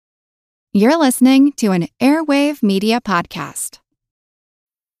You're listening to an Airwave Media Podcast.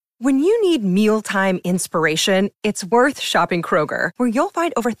 When you need mealtime inspiration, it's worth shopping Kroger, where you'll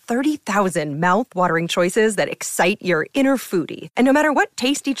find over 30,000 mouth-watering choices that excite your inner foodie. And no matter what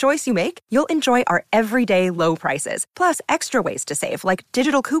tasty choice you make, you'll enjoy our everyday low prices, plus extra ways to save, like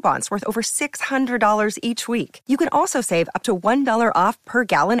digital coupons worth over $600 each week. You can also save up to $1 off per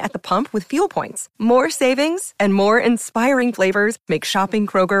gallon at the pump with fuel points. More savings and more inspiring flavors make shopping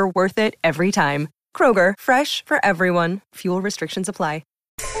Kroger worth it every time. Kroger, fresh for everyone. Fuel restrictions apply.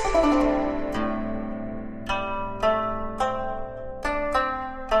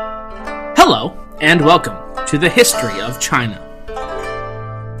 Hello, and welcome to the History of China.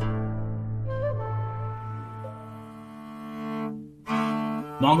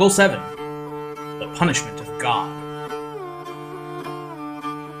 Mongol 7, The Punishment of God.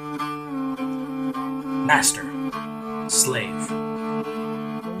 Master, slave,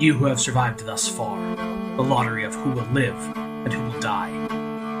 you who have survived thus far, the lottery of who will live and who will die.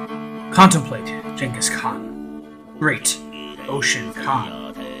 Contemplate Genghis Khan, great Ocean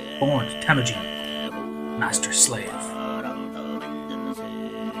Khan, born Temujin, master-slave.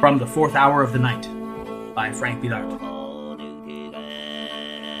 From the Fourth Hour of the Night, by Frank Bidart.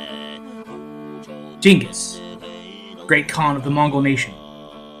 Genghis, great Khan of the Mongol nation,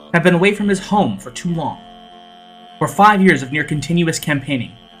 had been away from his home for too long. For 5 years of near-continuous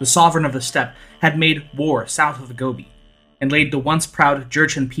campaigning, the sovereign of the steppe had made war south of the Gobi, and laid the once proud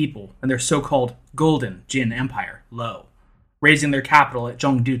Jurchen people and their so-called Golden Jin Empire low, razing their capital at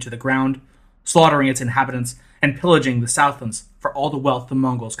Zhengdu to the ground, slaughtering its inhabitants, and pillaging the southlands for all the wealth the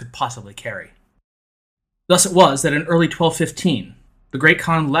Mongols could possibly carry. Thus it was that in early 1215, the Great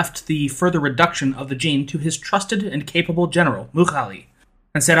Khan left the further reduction of the Jin to his trusted and capable general, Mughali,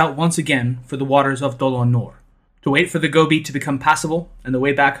 and set out once again for the waters of Dolon Nor, to wait for the Gobi to become passable and the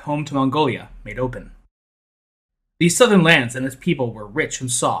way back home to Mongolia made open. These southern lands and its people were rich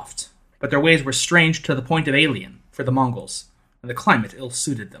and soft, but their ways were strange to the point of alien for the Mongols, and the climate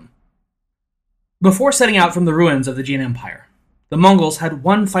ill-suited them. Before setting out from the ruins of the Jin Empire, the Mongols had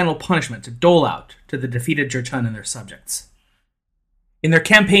one final punishment to dole out to the defeated Jurchen and their subjects. In their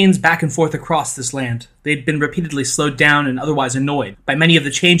campaigns back and forth across this land, they had been repeatedly slowed down and otherwise annoyed by many of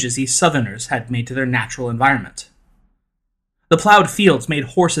the changes these southerners had made to their natural environment. The plowed fields made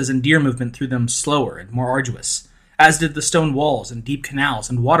horses and deer movement through them slower and more arduous, as did the stone walls and deep canals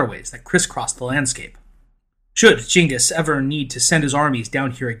and waterways that crisscrossed the landscape. Should Genghis ever need to send his armies down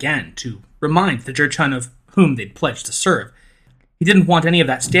here again to remind the Jurchen of whom they'd pledged to serve, he didn't want any of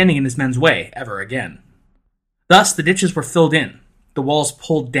that standing in his men's way ever again. Thus the ditches were filled in, the walls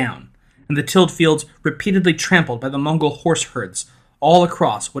pulled down, and the tilled fields repeatedly trampled by the Mongol horse herds all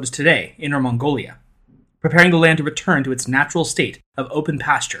across what is today Inner Mongolia, preparing the land to return to its natural state of open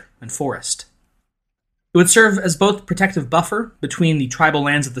pasture and forest. It would serve as both protective buffer between the tribal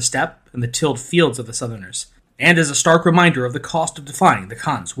lands of the steppe and the tilled fields of the southerners, and as a stark reminder of the cost of defying the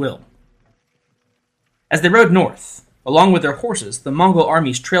Khan's will. As they rode north, along with their horses, the Mongol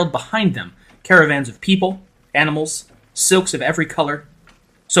armies trailed behind them caravans of people, animals, silks of every color,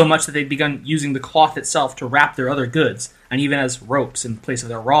 so much that they'd begun using the cloth itself to wrap their other goods, and even as ropes in place of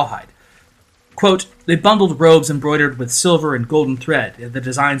their rawhide. Quote, they bundled robes embroidered with silver and golden thread, the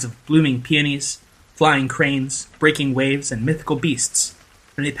designs of blooming peonies, flying cranes, breaking waves, and mythical beasts,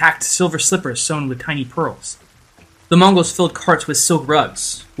 and they packed silver slippers sewn with tiny pearls. The Mongols filled carts with silk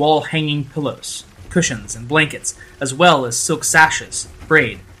rugs, wall-hanging pillows, cushions, and blankets, as well as silk sashes,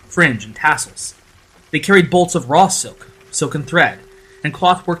 braid, fringe, and tassels. They carried bolts of raw silk, silken thread, and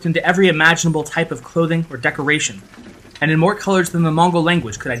cloth worked into every imaginable type of clothing or decoration, and in more colors than the Mongol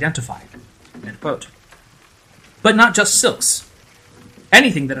language could identify. End quote. But not just silks.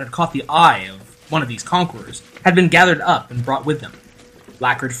 Anything that had caught the eye of one of these conquerors had been gathered up and brought with them.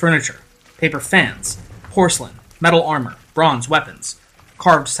 Lacquered furniture, paper fans, porcelain, metal armor, bronze weapons,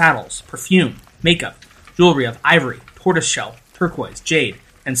 carved saddles, perfume, makeup, jewelry of ivory, tortoiseshell, turquoise, jade,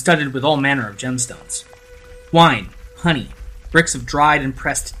 and studded with all manner of gemstones. Wine, honey, bricks of dried and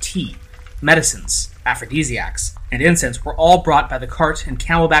pressed tea, medicines, aphrodisiacs, and incense were all brought by the cart and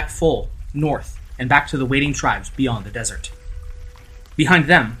camelback full north and back to the waiting tribes beyond the desert. Behind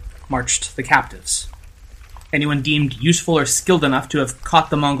them marched the captives. Anyone deemed useful or skilled enough to have caught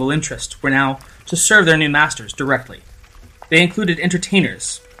the Mongol interest were now to serve their new masters directly. They included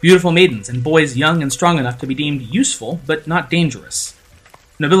entertainers, beautiful maidens, and boys young and strong enough to be deemed useful but not dangerous.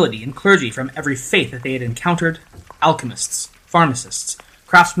 Nobility and clergy from every faith that they had encountered, alchemists, pharmacists,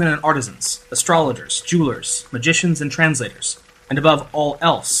 craftsmen and artisans, astrologers, jewelers, magicians, and translators, and above all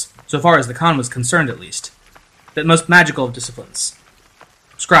else, so far as the Khan was concerned at least, that most magical of disciplines,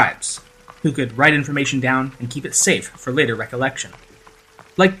 scribes, who could write information down and keep it safe for later recollection.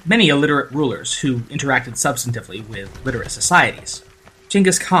 Like many illiterate rulers who interacted substantively with literate societies,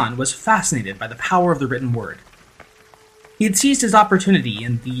 Genghis Khan was fascinated by the power of the written word. He had seized his opportunity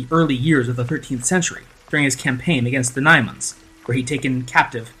in the early years of the 13th century during his campaign against the Naimans, where he'd taken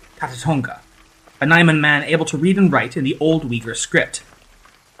captive Katatonka, a Naiman man able to read and write in the old Uyghur script.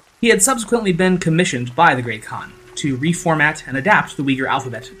 He had subsequently been commissioned by the Great Khan to reformat and adapt the Uyghur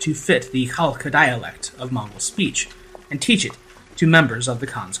alphabet to fit the Khalkha dialect of Mongol speech, and teach it to members of the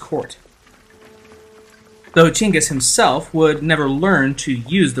Khan's court. Though Genghis himself would never learn to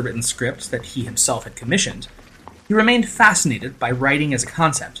use the written script that he himself had commissioned, he remained fascinated by writing as a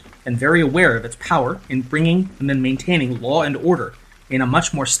concept, and very aware of its power in bringing and then maintaining law and order in a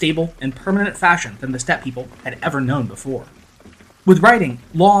much more stable and permanent fashion than the steppe people had ever known before. With writing,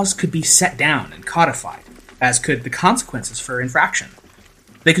 laws could be set down and codified, as could the consequences for infraction.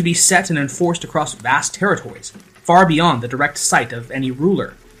 They could be set and enforced across vast territories, far beyond the direct sight of any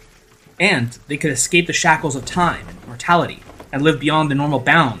ruler, and they could escape the shackles of time and mortality and live beyond the normal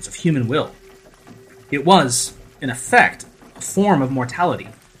bounds of human will. It was, in effect, a form of mortality,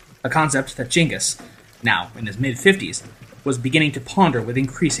 a concept that Genghis, now in his mid-50s, was beginning to ponder with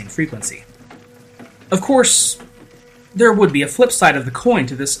increasing frequency. Of course, there would be a flip side of the coin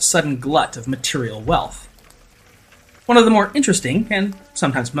to this sudden glut of material wealth. One of the more interesting, and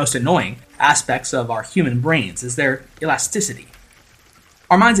sometimes most annoying, aspects of our human brains is their elasticity.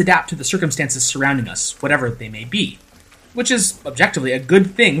 Our minds adapt to the circumstances surrounding us, whatever they may be, which is objectively a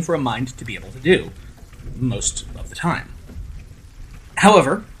good thing for a mind to be able to do, most of the time.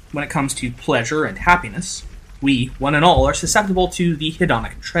 However, when it comes to pleasure and happiness, we, one and all, are susceptible to the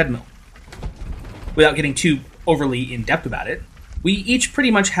hedonic treadmill. Without getting too overly in-depth about it, we each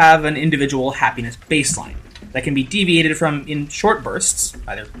pretty much have an individual happiness baseline that can be deviated from in short bursts,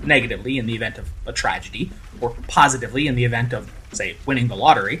 either negatively in the event of a tragedy, or positively in the event of, say, winning the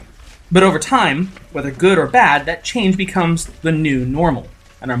lottery. But over time, whether good or bad, that change becomes the new normal,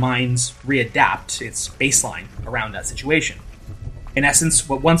 and our minds readapt its baseline around that situation. In essence,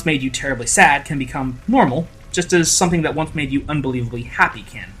 what once made you terribly sad can become normal, just as something that once made you unbelievably happy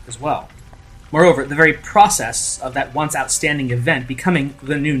can as well. Moreover, the very process of that once outstanding event becoming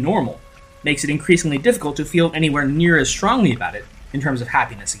the new normal makes it increasingly difficult to feel anywhere near as strongly about it in terms of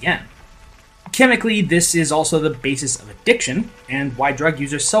happiness again. Chemically, this is also the basis of addiction, and why drug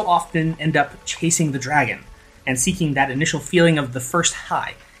users so often end up chasing the dragon and seeking that initial feeling of the first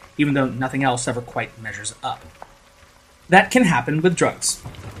high, even though nothing else ever quite measures up. That can happen with drugs,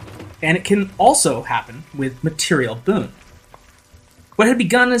 and it can also happen with material boon. What had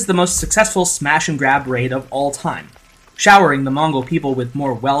begun as the most successful smash-and-grab raid of all time, showering the Mongol people with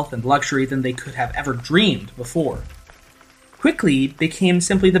more wealth and luxury than they could have ever dreamed before, quickly became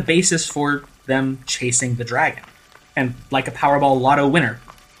simply the basis for them chasing the dragon. And like a Powerball lotto winner,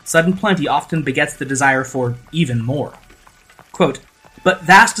 sudden plenty often begets the desire for even more. Quote, "But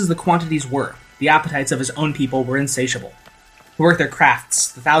vast as the quantities were, the appetites of his own people were insatiable. To work their crafts,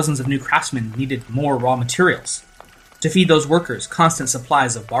 the thousands of new craftsmen needed more raw materials. To feed those workers, constant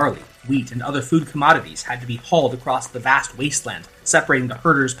supplies of barley, wheat, and other food commodities had to be hauled across the vast wasteland separating the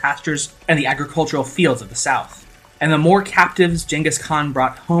herders' pastures and the agricultural fields of the south. And the more captives Genghis Khan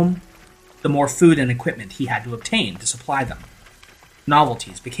brought home, the more food and equipment he had to obtain to supply them.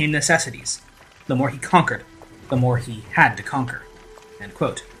 Novelties became necessities. The more he conquered, the more he had to conquer." End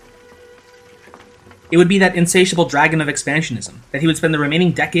quote. It would be that insatiable dragon of expansionism that he would spend the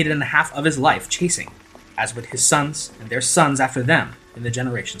remaining decade and a half of his life chasing, as would his sons and their sons after them in the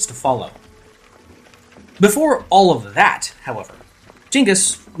generations to follow. Before all of that, however,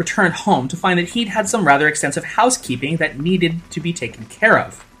 Genghis returned home to find that he'd had some rather extensive housekeeping that needed to be taken care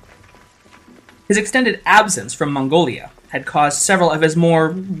of. His extended absence from Mongolia had caused several of his more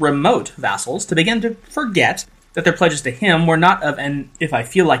remote vassals to begin to forget that their pledges to him were not of an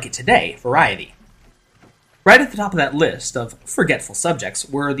if-I-feel-like-it-today variety. Right at the top of that list of forgetful subjects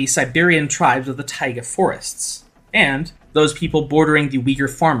were the Siberian tribes of the taiga forests, and those people bordering the Uyghur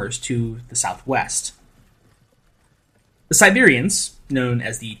farmers to the southwest. The Siberians, known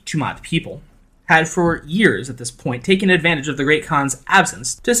as the Tumad people, had for years at this point taken advantage of the Great Khan's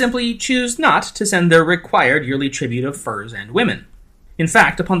absence to simply choose not to send their required yearly tribute of furs and women. In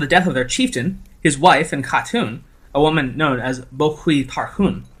fact, upon the death of their chieftain, his wife and Khatun, a woman known as Bokhui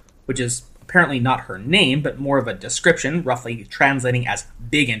Tarhun, which is apparently not her name, but more of a description, roughly translating as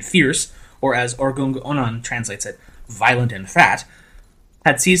big and fierce, or as Orgung Onan translates it, violent and fat,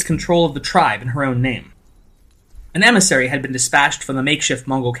 had seized control of the tribe in her own name. An emissary had been dispatched from the makeshift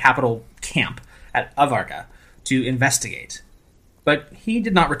Mongol capital camp at Avarga to investigate, but he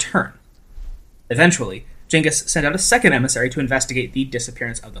did not return. Eventually, Genghis sent out a second emissary to investigate the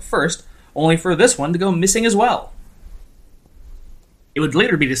disappearance of the first, only for this one to go missing as well. It would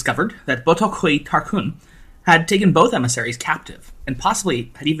later be discovered that Botokhui Tarkun had taken both emissaries captive, and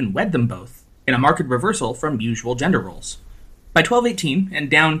possibly had even wed them both, in a marked reversal from usual gender roles. By 1218,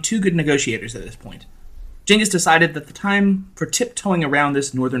 and down 2 good negotiators at this point, Genghis decided that the time for tiptoeing around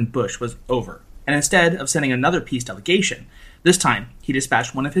this northern bush was over, and instead of sending another peace delegation, this time he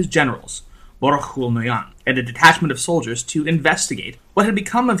dispatched one of his generals, Borokhul Noyan, and a detachment of soldiers to investigate what had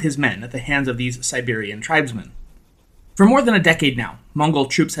become of his men at the hands of these Siberian tribesmen. For more than a decade now, Mongol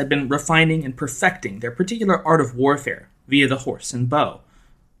troops had been refining and perfecting their particular art of warfare via the horse and bow,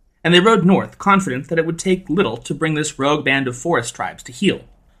 and they rode north confident that it would take little to bring this rogue band of forest tribes to heel.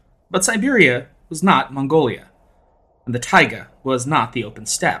 But Siberia was not Mongolia, and the taiga was not the open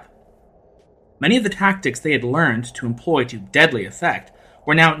steppe. Many of the tactics they had learned to employ to deadly effect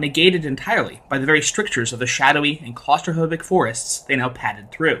were now negated entirely by the very strictures of the shadowy and claustrophobic forests they now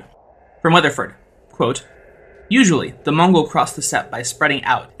padded through. From Weatherford, quote, "Usually, the Mongol crossed the steppe by spreading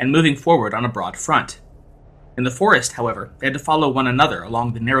out and moving forward on a broad front. In the forest, however, they had to follow one another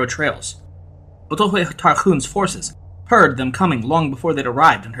along the narrow trails. Botokhui Tarkhun's forces heard them coming long before they'd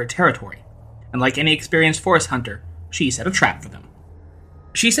arrived in her territory, and like any experienced forest hunter, she set a trap for them.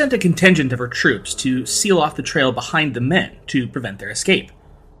 She sent a contingent of her troops to seal off the trail behind the men to prevent their escape.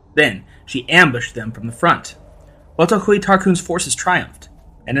 Then she ambushed them from the front. Botokhui Tarkhun's forces triumphed,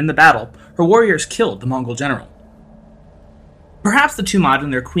 and in the battle, her warriors killed the Mongol general. Perhaps the Tumad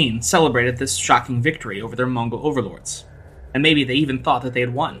and their queen celebrated this shocking victory over their Mongol overlords, and maybe they even thought that they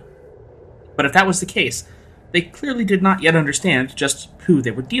had won. But if that was the case, they clearly did not yet understand just who they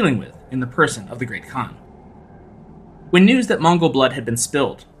were dealing with in the person of the Great Khan. When news that Mongol blood had been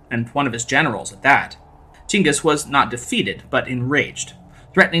spilled, and one of his generals at that, Genghis was not defeated, but enraged,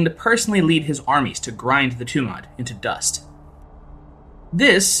 threatening to personally lead his armies to grind the Tumad into dust.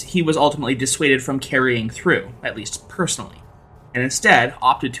 This he was ultimately dissuaded from carrying through, at least personally, and instead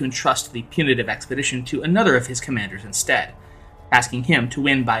opted to entrust the punitive expedition to another of his commanders instead, asking him to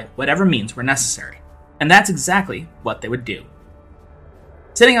win by whatever means were necessary. And that's exactly what they would do.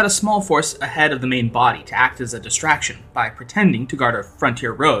 Sending out a small force ahead of the main body to act as a distraction by pretending to guard a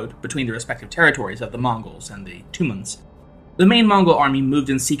frontier road between the respective territories of the Mongols and the Tumans, the main Mongol army moved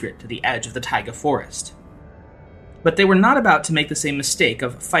in secret to the edge of the taiga forest. But they were not about to make the same mistake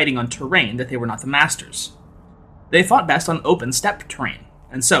of fighting on terrain that they were not the masters. They fought best on open steppe terrain,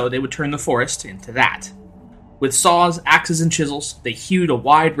 and so they would turn the forest into that. With saws, axes, and chisels, they hewed a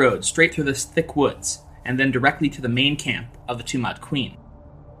wide road straight through the thick woods, and then directly to the main camp of the Tumad Queen.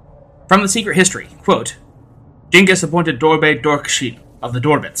 From the secret history, quote, "Genghis appointed Dorbe Dorkshin of the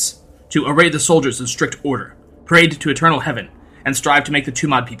Dorbets to array the soldiers in strict order, prayed to eternal heaven, and strive to make the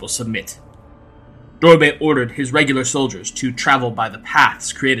Tumad people submit. Dorbe ordered his regular soldiers to travel by the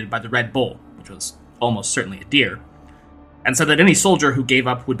paths created by the Red Bull," which was almost certainly a deer, "and said that any soldier who gave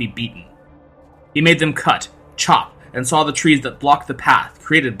up would be beaten. He made them cut, chop, and saw the trees that blocked the path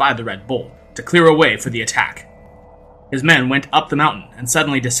created by the Red Bull to clear a way for the attack. His men went up the mountain and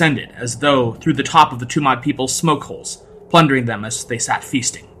suddenly descended as though through the top of the Tumad people's smoke holes, plundering them as they sat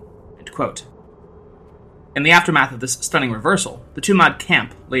feasting." End quote. In the aftermath of this stunning reversal, the Tumad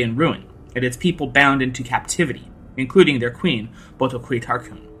camp lay in ruin, and its people bound into captivity, including their queen, Botokhui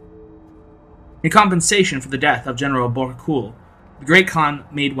Tarkhun. In compensation for the death of General Borokhul, the Great Khan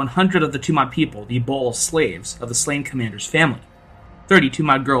made 100 of the Tumad people the Bol slaves of the slain commander's family, 30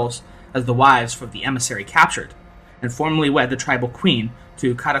 Tumad girls as the wives for the emissary captured, and formally wed the tribal queen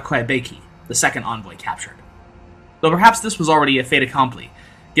to Karakoy Beki, the second envoy captured. Though perhaps this was already a fait accompli,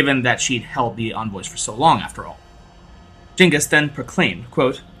 given that she'd held the envoys for so long after all. Genghis then proclaimed,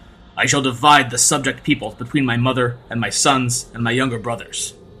 quote, "I shall divide the subject peoples between my mother and my sons and my younger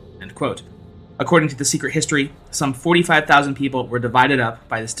brothers." End quote. According to the secret history, some 45,000 people were divided up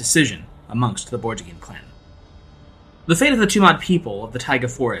by this decision amongst the Borjigin clan. The fate of the Tumad people of the taiga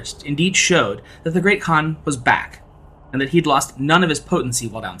forest indeed showed that the Great Khan was back, and that he'd lost none of his potency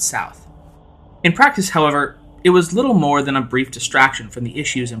while down south. In practice, however, it was little more than a brief distraction from the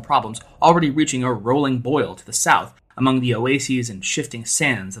issues and problems already reaching a rolling boil to the south among the oases and shifting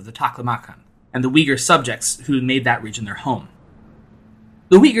sands of the Taklamakan, and the Uyghur subjects who made that region their home.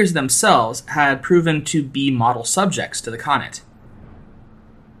 The Uyghurs themselves had proven to be model subjects to the Khanate.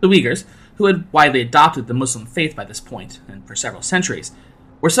 The Uyghurs, who had widely adopted the Muslim faith by this point, and for several centuries,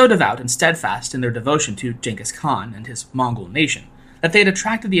 were so devout and steadfast in their devotion to Genghis Khan and his Mongol nation that they had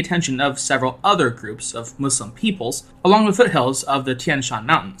attracted the attention of several other groups of Muslim peoples along the foothills of the Tian Shan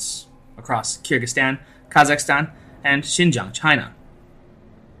Mountains, across Kyrgyzstan, Kazakhstan, and Xinjiang, China.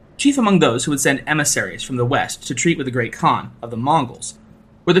 Chief among those who would send emissaries from the west to treat with the great Khan of the Mongols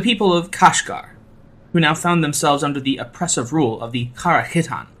were the people of Kashgar, who now found themselves under the oppressive rule of the Kara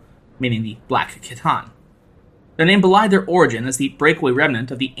Khitan, meaning the Black Khitan. Their name belied their origin as the breakaway remnant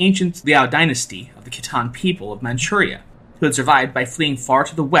of the ancient Liao dynasty of the Khitan people of Manchuria, who had survived by fleeing far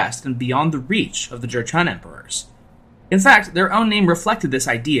to the west and beyond the reach of the Jurchen emperors. In fact, their own name reflected this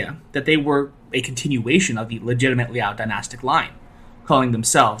idea that they were a continuation of the legitimate Liao dynastic line, calling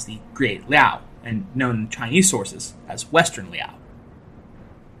themselves the Great Liao, and known in Chinese sources as Western Liao.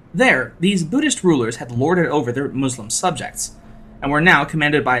 There, these Buddhist rulers had lorded over their Muslim subjects, and were now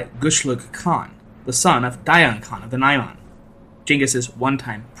commanded by Gushlug Khan, the son of Dayan Khan of the Naiman, Genghis's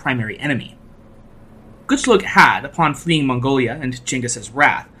one-time primary enemy. Gushlug had, upon fleeing Mongolia and Genghis's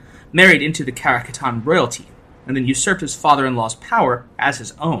wrath, married into the Kara Khitan royalty, and then usurped his father-in-law's power as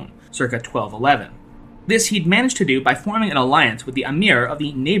his own, circa 1211. This he'd managed to do by forming an alliance with the emir of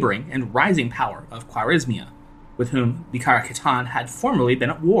the neighboring and rising power of Khwarezmia, with whom the Kara Khitan had formerly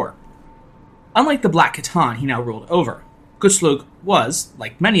been at war. Unlike the Black Khitan he now ruled over, Gushlug was,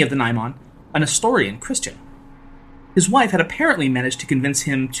 like many of the Naiman, a Nestorian Christian. His wife had apparently managed to convince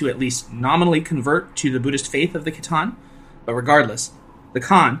him to at least nominally convert to the Buddhist faith of the Khitan, but regardless, the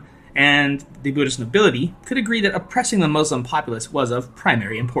Khan and the Buddhist nobility could agree that oppressing the Muslim populace was of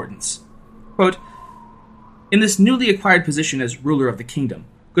primary importance. Quote, "In this newly acquired position as ruler of the kingdom,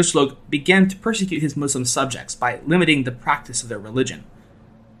 Gushlug began to persecute his Muslim subjects by limiting the practice of their religion.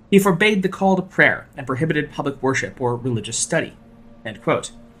 He forbade the call to prayer and prohibited public worship or religious study." End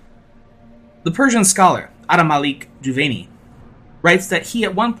quote. The Persian scholar Malik Juvayni writes that he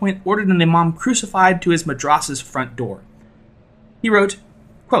at one point ordered an imam crucified to his madrasa's front door. He wrote,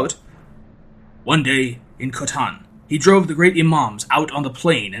 quote, "One day, in Khotan, he drove the great imams out on the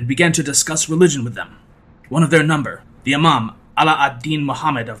plain and began to discuss religion with them. One of their number, the imam Ala ad-Din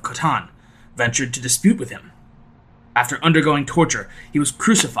Muhammad of Khotan, ventured to dispute with him. After undergoing torture, he was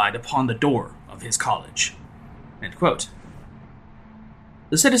crucified upon the door of his college." End quote.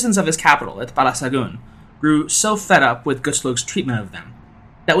 The citizens of his capital at Balasagun grew so fed up with Gushlug's treatment of them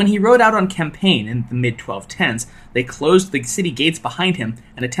that when he rode out on campaign in the mid-1210s, they closed the city gates behind him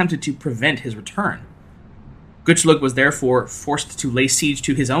and attempted to prevent his return. Gushlug was therefore forced to lay siege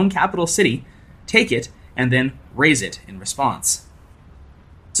to his own capital city, take it, and then raze it in response.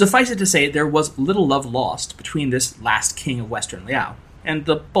 Suffice it to say, there was little love lost between this last king of Western Liao and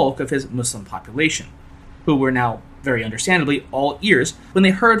the bulk of his Muslim population, who were now, very understandably, all ears when they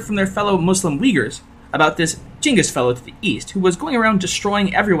heard from their fellow Muslim Uyghurs about this Genghis fellow to the east who was going around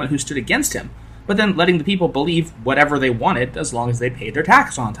destroying everyone who stood against him, but then letting the people believe whatever they wanted as long as they paid their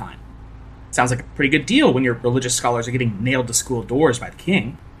tax on time. Sounds like a pretty good deal when your religious scholars are getting nailed to school doors by the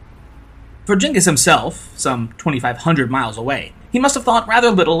king. For Genghis himself, some 2,500 miles away, he must have thought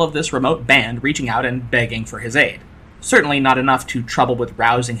rather little of this remote band reaching out and begging for his aid. Certainly not enough to trouble with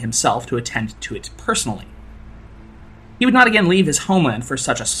rousing himself to attend to it personally. He would not again leave his homeland for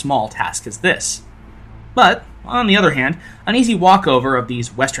such a small task as this. But, on the other hand, an easy walkover of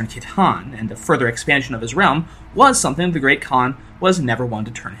these Western Khitan and a further expansion of his realm was something the great Khan was never one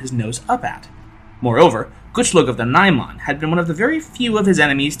to turn his nose up at. Moreover, Gushlug of the Naiman had been one of the very few of his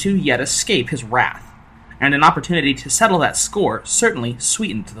enemies to yet escape his wrath, and an opportunity to settle that score certainly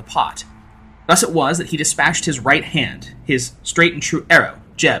sweetened the pot. Thus it was that he dispatched his right hand, his straight and true arrow,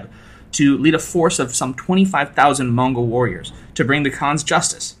 Jeb, to lead a force of some 25,000 Mongol warriors to bring the Khan's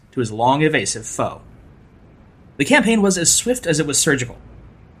justice to his long-evasive foe. The campaign was as swift as it was surgical.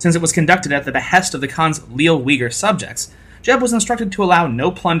 Since it was conducted at the behest of the Khan's leal Uyghur subjects, Jeb was instructed to allow no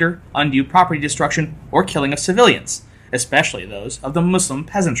plunder, undue property destruction, or killing of civilians, especially those of the Muslim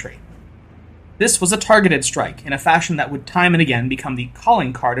peasantry. This was a targeted strike in a fashion that would time and again become the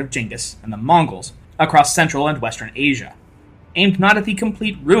calling card of Genghis and the Mongols across Central and Western Asia, aimed not at the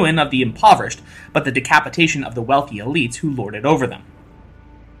complete ruin of the impoverished, but the decapitation of the wealthy elites who lorded over them.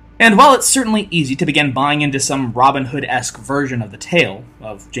 And while it's certainly easy to begin buying into some Robin Hood-esque version of the tale,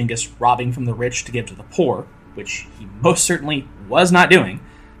 of Genghis robbing from the rich to give to the poor, which he most certainly was not doing,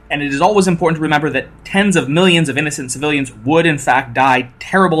 and it is always important to remember that tens of millions of innocent civilians would in fact die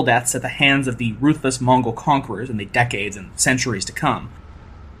terrible deaths at the hands of the ruthless Mongol conquerors in the decades and centuries to come.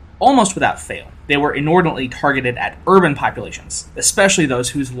 Almost without fail, they were inordinately targeted at urban populations, especially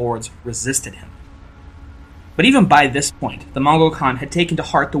those whose lords resisted him. But even by this point, the Mongol Khan had taken to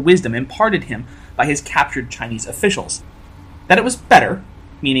heart the wisdom imparted him by his captured Chinese officials, that it was better,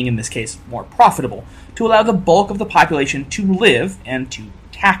 meaning in this case more profitable, to allow the bulk of the population to live and to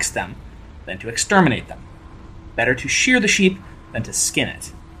tax them than to exterminate them. Better to shear the sheep than to skin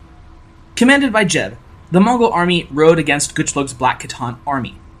it. Commanded by Jeb, the Mongol army rode against Gushlug's Black Khitan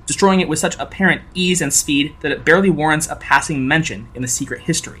army, destroying it with such apparent ease and speed that it barely warrants a passing mention in the secret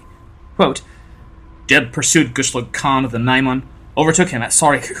history. Quote, Jeb pursued Gushlug Khan of the Naiman, overtook him at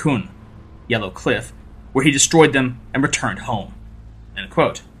Sarik Khun, Yellow Cliff, where he destroyed them and returned home. End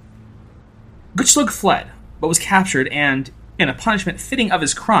quote. Gushlug fled, but was captured and, in a punishment fitting of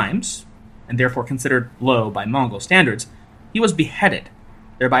his crimes, and therefore considered low by Mongol standards, he was beheaded,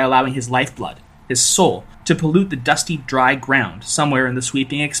 thereby allowing his lifeblood, his soul, to pollute the dusty, dry ground somewhere in the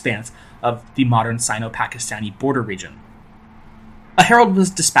sweeping expanse of the modern Sino-Pakistani border region. A herald was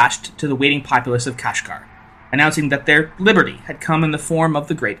dispatched to the waiting populace of Kashgar, announcing that their liberty had come in the form of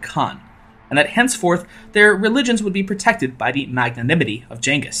the Great Khan, and that henceforth their religions would be protected by the magnanimity of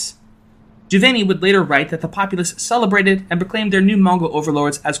Genghis. Juvayni would later write that the populace celebrated and proclaimed their new Mongol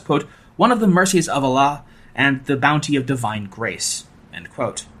overlords as, quote, one of the mercies of Allah and the bounty of divine grace, end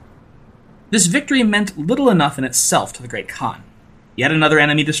quote. This victory meant little enough in itself to the Great Khan. Yet another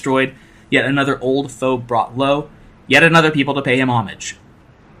enemy destroyed, yet another old foe brought low, yet another people to pay him homage.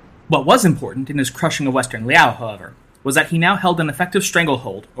 What was important in his crushing of Western Liao, however, was that he now held an effective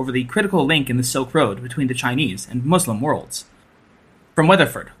stranglehold over the critical link in the Silk Road between the Chinese and Muslim worlds. From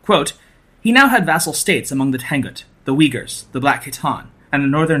Weatherford, quote, he now had vassal states among the Tangut, the Uyghurs, the Black Khitan, and the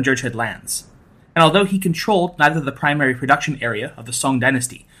northern Jurchid lands. And although he controlled neither the primary production area of the Song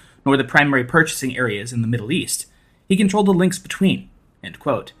dynasty nor the primary purchasing areas in the Middle East, he controlled the links between, end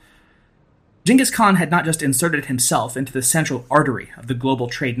quote. Genghis Khan had not just inserted himself into the central artery of the global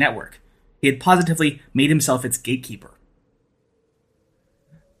trade network, he had positively made himself its gatekeeper.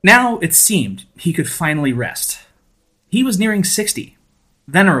 Now, it seemed, he could finally rest. He was nearing 60,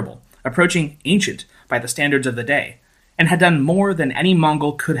 venerable, approaching ancient by the standards of the day, and had done more than any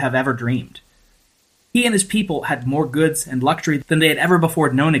Mongol could have ever dreamed. He and his people had more goods and luxury than they had ever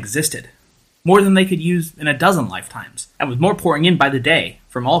before known existed, more than they could use in a dozen lifetimes, and with more pouring in by the day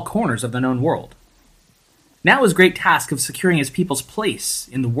from all corners of the known world. Now his great task of securing his people's place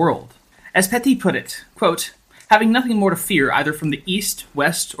in the world. As Petit put it, quote, having nothing more to fear either from the east,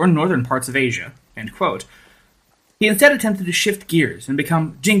 west, or northern parts of Asia, end quote, he instead attempted to shift gears and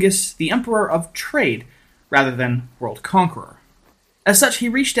become Genghis, the emperor of trade, rather than world conqueror. As such, he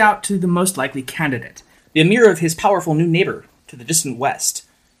reached out to the most likely candidate, the emir of his powerful new neighbor to the distant west,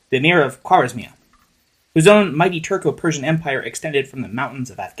 the emir of Khwarezmia, whose own mighty Turco-Persian empire extended from the mountains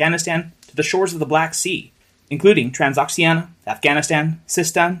of Afghanistan to the shores of the Black Sea, including Transoxiana, Afghanistan,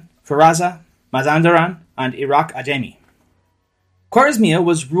 Sistan, Firaza, Mazandaran, and Iraq Ajami. Khwarezmia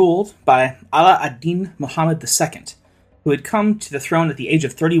was ruled by Ala ad-Din Muhammad II, who had come to the throne at the age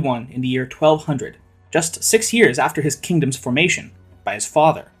of 31 in the year 1200, just 6 years after his kingdom's formation, by his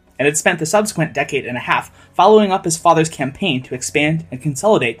father, and had spent the subsequent decade and a half following up his father's campaign to expand and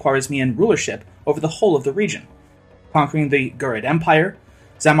consolidate Khwarezmian rulership over the whole of the region, conquering the Ghurid Empire,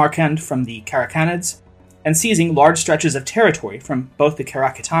 Samarkand from the Karakhanids, and seizing large stretches of territory from both the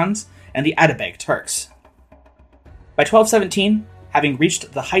Karakhitans and the Atabeg Turks. By 1217, having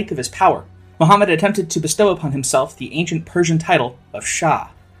reached the height of his power, Muhammad attempted to bestow upon himself the ancient Persian title of Shah,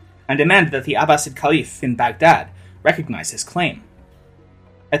 and demanded that the Abbasid Caliph in Baghdad recognize his claim.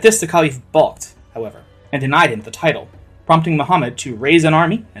 At this the Caliph balked, however, and denied him the title, prompting Muhammad to raise an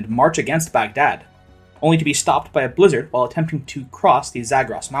army and march against Baghdad, only to be stopped by a blizzard while attempting to cross the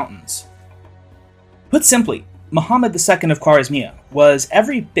Zagros Mountains. Put simply, Muhammad II of Khwarezmia was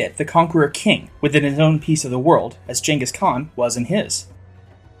every bit the conqueror king within his own piece of the world as Genghis Khan was in his.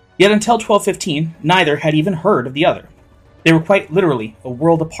 Yet until 1215, neither had even heard of the other. They were quite literally a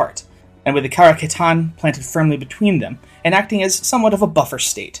world apart, and with the Karakhitan planted firmly between them and acting as somewhat of a buffer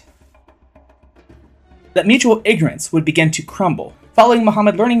state. That mutual ignorance would begin to crumble, following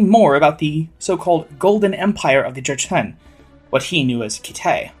Muhammad learning more about the so-called Golden Empire of the Jurchen, what he knew as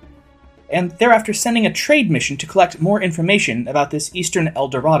Kitay, and thereafter sending a trade mission to collect more information about this eastern El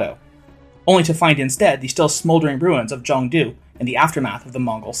Dorado, only to find instead the still smoldering ruins of Zhongdu in the aftermath of the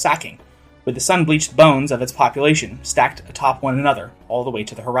Mongol sacking, with the sun-bleached bones of its population stacked atop one another all the way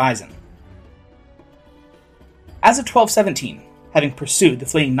to the horizon. As of 1217, having pursued the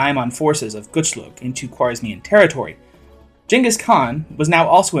fleeing Naiman forces of Gutchlug into Khwarezmian territory, Genghis Khan was now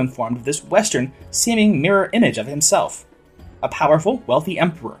also informed of this western, seeming mirror image of himself, a powerful, wealthy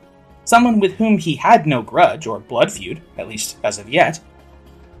emperor, someone with whom he had no grudge or blood feud, at least as of yet,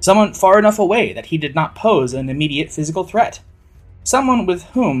 someone far enough away that he did not pose an immediate physical threat, someone with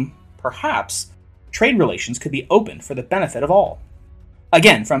whom, perhaps, trade relations could be opened for the benefit of all.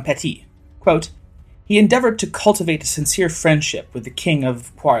 Again, from Petit, quote, he endeavored to cultivate a sincere friendship with the king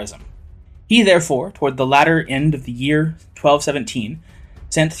of Khwarezm. He, therefore, toward the latter end of the year 1217,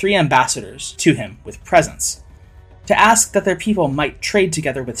 sent 3 ambassadors to him with presents, to ask that their people might trade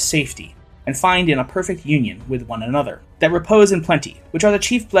together with safety, and find in a perfect union with one another, that repose in plenty, which are the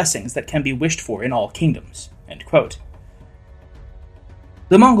chief blessings that can be wished for in all kingdoms." End quote.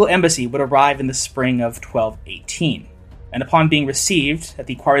 The Mongol embassy would arrive in the spring of 1218, and upon being received at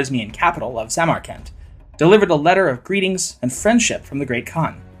the Khwarezmian capital of Samarkand, delivered a letter of greetings and friendship from the Great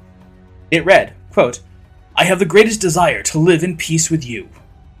Khan. It read, quote, "I have the greatest desire to live in peace with you.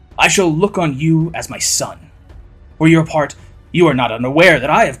 I shall look on you as my son. For your part, you are not unaware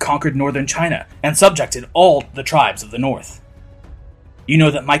that I have conquered northern China and subjected all the tribes of the north. You know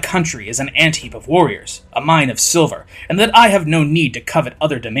that my country is an ant-heap of warriors, a mine of silver, and that I have no need to covet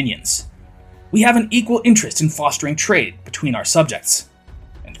other dominions. We have an equal interest in fostering trade between our subjects."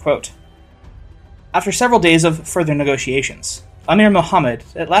 End quote. After several days of further negotiations, Amir Muhammad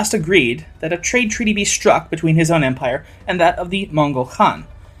at last agreed that a trade treaty be struck between his own empire and that of the Mongol Khan,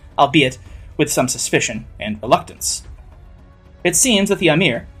 albeit with some suspicion and reluctance. It seems that the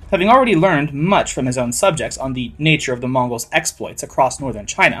Amir, having already learned much from his own subjects on the nature of the Mongols' exploits across northern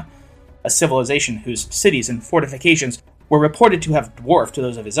China, a civilization whose cities and fortifications were reported to have dwarfed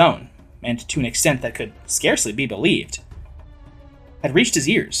those of his own, and to an extent that could scarcely be believed, had reached his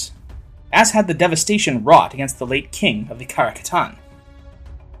ears, as had the devastation wrought against the late king of the Karakatan.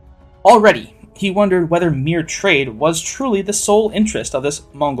 Already, he wondered whether mere trade was truly the sole interest of this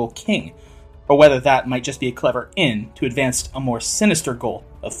Mongol king, or whether that might just be a clever inn to advance a more sinister goal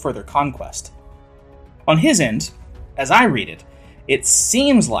of further conquest. On his end, as I read it, it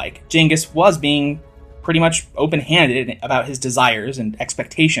seems like Genghis was being pretty much open-handed about his desires and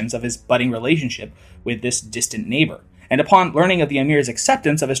expectations of his budding relationship with this distant neighbor, and upon learning of the Emir's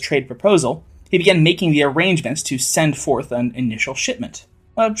acceptance of his trade proposal, he began making the arrangements to send forth an initial shipment,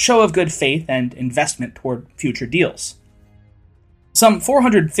 a show of good faith and investment toward future deals. Some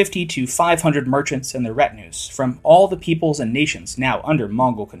 450 to 500 merchants and their retinues from all the peoples and nations now under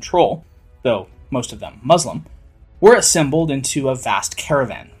Mongol control, though most of them Muslim, were assembled into a vast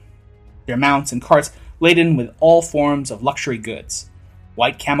caravan, their mounts and carts laden with all forms of luxury goods: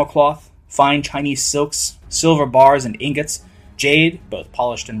 white camel cloth, fine Chinese silks, silver bars and ingots, jade, both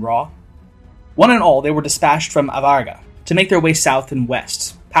polished and raw. One and all, they were dispatched from Avarga to make their way south and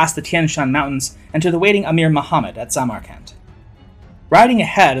west, past the Tian Shan Mountains and to the waiting Amir Muhammad at Samarkand. Riding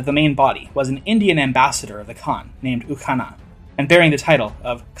ahead of the main body was an Indian ambassador of the Khan named Ukhana, and bearing the title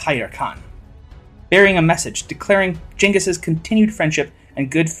of Khair Khan, bearing a message declaring Genghis's continued friendship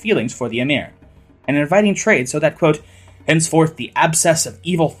and good feelings for the Emir, and inviting trade so that, quote, "henceforth the abscess of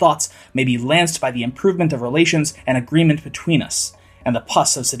evil thoughts may be lanced by the improvement of relations and agreement between us, and the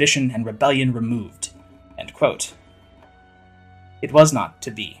pus of sedition and rebellion removed." End quote. It was not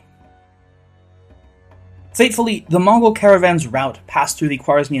to be. Fatefully, the Mongol caravan's route passed through the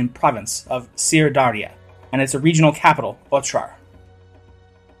Khwarezmian province of Sir Darya and its regional capital, Otrar.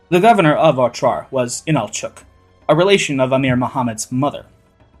 The governor of Otrar was Inalchuk, a relation of Amir Muhammad's mother.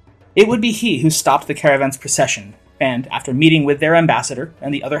 It would be he who stopped the caravan's procession, and, after meeting with their ambassador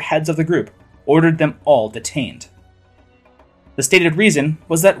and the other heads of the group, ordered them all detained. The stated reason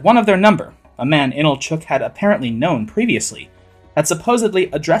was that one of their number, a man Inalchuk had apparently known previously, had supposedly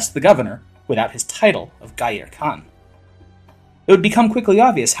addressed the governor without his title of Khair Khan. It would become quickly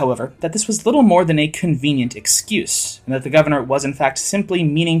obvious, however, that this was little more than a convenient excuse, and that the governor was in fact simply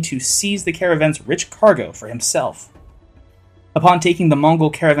meaning to seize the caravan's rich cargo for himself. Upon taking the Mongol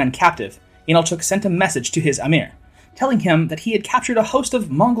caravan captive, Inalchuk sent a message to his Amir, telling him that he had captured a host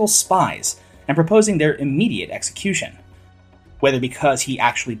of Mongol spies and proposing their immediate execution. Whether because he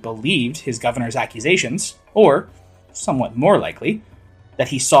actually believed his governor's accusations, or, somewhat more likely, that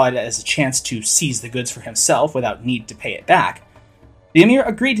he saw it as a chance to seize the goods for himself without need to pay it back, the Emir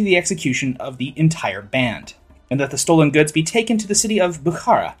agreed to the execution of the entire band, and that the stolen goods be taken to the city of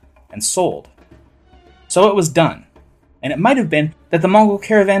Bukhara and sold. So it was done, and it might have been that the Mongol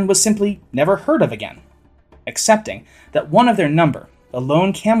caravan was simply never heard of again, excepting that one of their number, a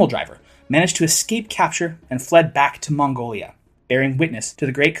lone camel driver, managed to escape capture and fled back to Mongolia, bearing witness to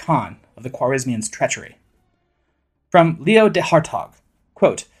the great Khan of the Khwarezmians' treachery. From Leo de Hartog,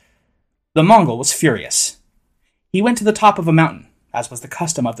 quote, "The Mongol was furious. He went to the top of a mountain, as was the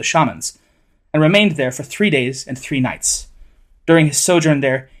custom of the shamans, and remained there for 3 days and 3 nights. During his sojourn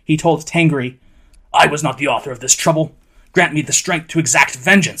there, he told Tangri, 'I was not the author of this trouble. Grant me the strength to exact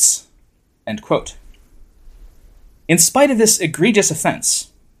vengeance.'" End quote. In spite of this egregious offense,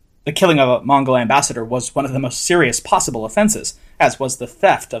 the killing of a Mongol ambassador was one of the most serious possible offenses, as was the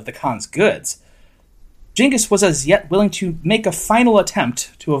theft of the Khan's goods. Genghis was as yet willing to make a final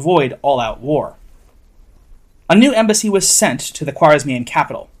attempt to avoid all-out war. A new embassy was sent to the Khwarezmian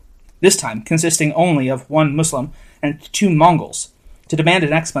capital, this time consisting only of one Muslim and 2 Mongols to demand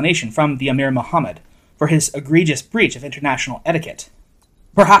an explanation from the Emir Muhammad for his egregious breach of international etiquette.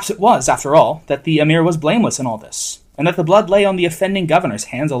 Perhaps it was, after all, that the Emir was blameless in all this, and that the blood lay on the offending governor's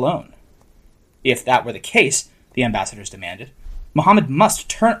hands alone. If that were the case, the ambassadors demanded, Muhammad must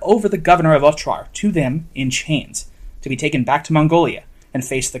turn over the governor of Otrar to them in chains, to be taken back to Mongolia and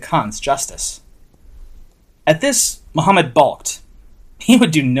face the Khan's justice. At this, Muhammad balked. He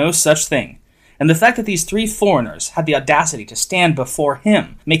would do no such thing, and the fact that these 3 foreigners had the audacity to stand before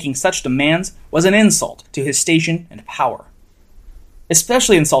him making such demands was an insult to his station and power.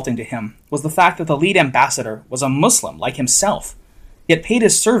 Especially insulting to him was the fact that the lead ambassador was a Muslim like himself, yet paid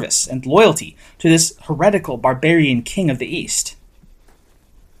his service and loyalty to this heretical barbarian king of the East.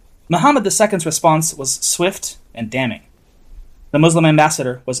 Muhammad II's response was swift and damning. The Muslim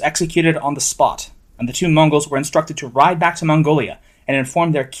ambassador was executed on the spot, and the 2 Mongols were instructed to ride back to Mongolia and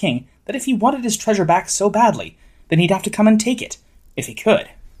inform their king that if he wanted his treasure back so badly, then he'd have to come and take it, if he could.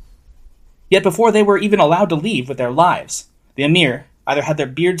 Yet before they were even allowed to leave with their lives, the emir either had their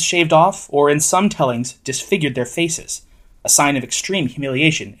beards shaved off or, in some tellings, disfigured their faces, a sign of extreme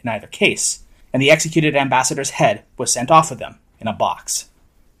humiliation in either case, and the executed ambassador's head was sent off with them in a box.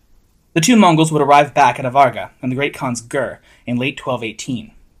 The 2 Mongols would arrive back at Avarga and the Great Khan's Gur in late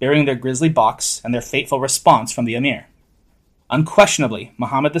 1218, bearing their grisly box and their fateful response from the emir. Unquestionably,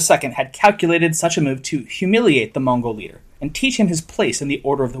 Muhammad II had calculated such a move to humiliate the Mongol leader and teach him his place in the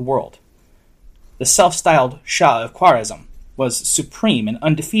order of the world. The self-styled Shah of Khwarezm was supreme and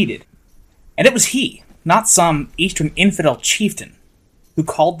undefeated, and it was he, not some Eastern infidel chieftain, who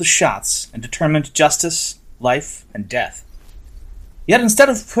called the shots and determined justice, life, and death. Yet instead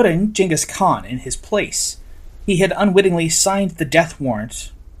of putting Genghis Khan in his place, he had unwittingly signed the death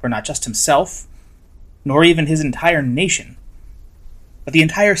warrant for not just himself, nor even his entire nation, but the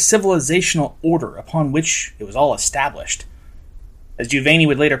entire civilizational order upon which it was all established. As Giovanni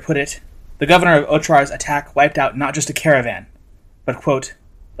would later put it, the governor of Otrar's attack wiped out not just a caravan, but, quote,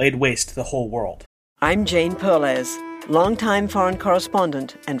 laid waste the whole world. I'm Jane Perlez, longtime foreign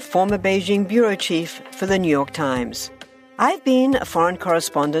correspondent and former Beijing bureau chief for the New York Times. I've been a foreign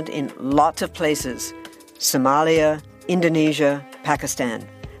correspondent in lots of places: Somalia, Indonesia, Pakistan,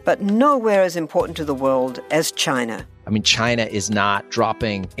 but nowhere as important to the world as China. I mean, China is not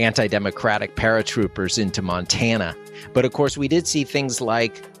dropping anti-democratic paratroopers into Montana. But of course, we did see things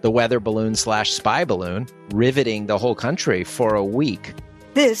like the weather balloon/spy balloon riveting the whole country for a week.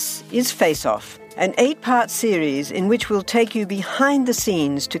 This is Face Off, an 8-part series in which we'll take you behind the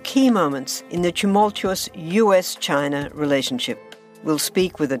scenes to key moments in the tumultuous U.S.-China relationship. We'll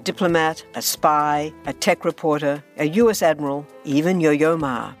speak with a diplomat, a spy, a tech reporter, a U.S. admiral, even Yo-Yo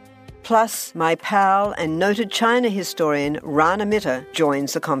Ma. Plus, my pal and noted China historian Rana Mitter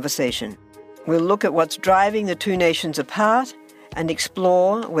joins the conversation. We'll look at what's driving the 2 nations apart and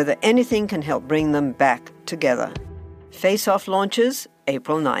explore whether anything can help bring them back together. Face Off launches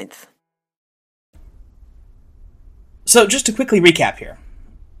April 9th. So just to quickly recap here,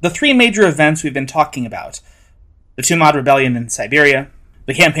 the 3 major events we've been talking about, the Tumad Rebellion in Siberia,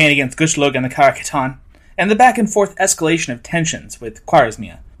 the campaign against Gushlug and the Karakitan, and the back-and-forth escalation of tensions with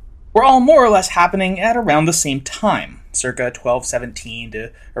Khwarezmia, were all more or less happening at around the same time, circa 1217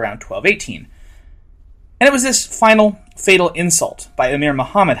 to around 1218. And it was this final, fatal insult by Emir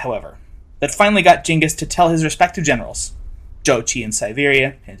Muhammad, however, that finally got Genghis to tell his respective generals, Jochi in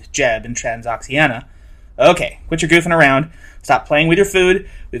Siberia and Jeb in Transoxiana, okay, quit your goofing around, stop playing with your food,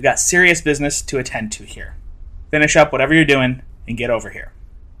 we've got serious business to attend to here. Finish up whatever you're doing and get over here.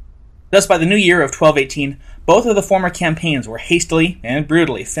 Thus, by the new year of 1218, both of the former campaigns were hastily and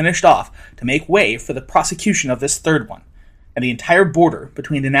brutally finished off to make way for the prosecution of this third one, and the entire border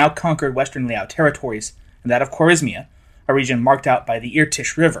between the now conquered Western Liao territories and that of Khwarezmia, a region marked out by the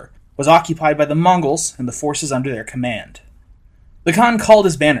Irtysh River, was occupied by the Mongols and the forces under their command. The Khan called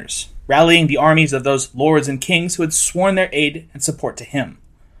his banners, rallying the armies of those lords and kings who had sworn their aid and support to him.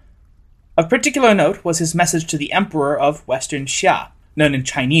 Of particular note was his message to the Emperor of Western Xia, known in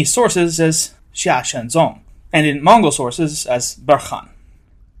Chinese sources as Xia Shenzong, and in Mongol sources as Burkhan.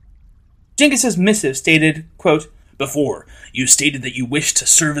 Genghis's missive stated, quote, "Before, you stated that you wished to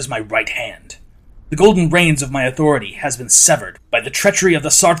serve as my right hand. The golden reins of my authority has been severed by the treachery of the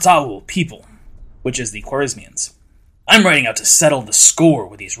Sartsaul people, which is the Khwarezmians. I'm riding out to settle the score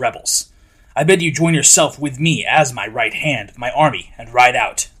with these rebels. I bid you join yourself with me as my right hand of my army and ride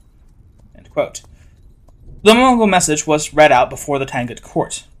out." End quote. The Mongol message was read out before the Tangut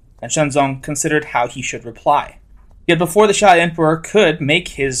court, and Shenzong considered how he should reply. Yet before the Xia Emperor could make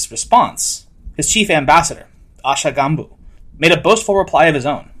his response, his chief ambassador, Asha Gambu, made a boastful reply of his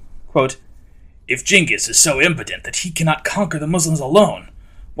own. Quote, If Genghis is so impotent that he cannot conquer the Muslims alone,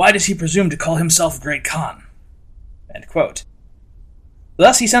 why does he presume to call himself Great Khan?" End quote.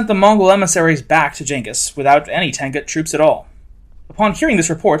 Thus he sent the Mongol emissaries back to Genghis without any Tangut troops at all. Upon hearing this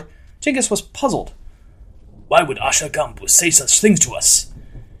report, Genghis was puzzled. "Why would Asha Gampu say such things to us?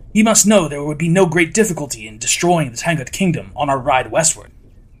 He must know there would be no great difficulty in destroying the Tangut kingdom on our ride westward.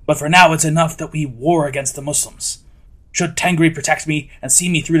 But for now it's enough that we war against the Muslims. Should Tengri protect me and see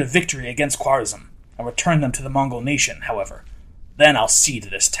me through to victory against Khwarezm, and return them to the Mongol nation, however, then I'll see to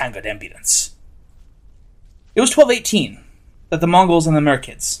this Tangut impudence." It was 1218 that the Mongols and the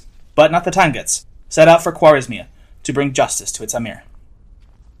Merkids, but not the Tanguts, set out for Khwarezmia to bring justice to its emir.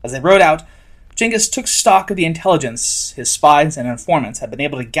 As they rode out, Genghis took stock of the intelligence his spies and informants had been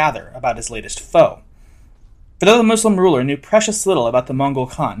able to gather about his latest foe. For though the Muslim ruler knew precious little about the Mongol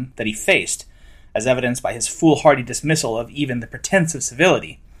Khan that he faced, as evidenced by his foolhardy dismissal of even the pretense of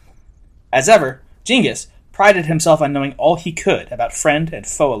civility, as ever, Genghis prided himself on knowing all he could about friend and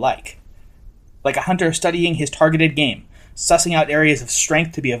foe alike. Like a hunter studying his targeted game, sussing out areas of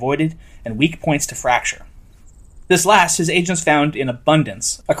strength to be avoided and weak points to fracture. This last his agents found in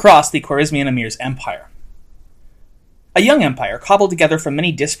abundance across the Khwarezmian emir's empire. A young empire cobbled together from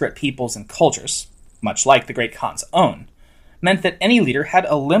many disparate peoples and cultures, much like the Great Khan's own, meant that any leader had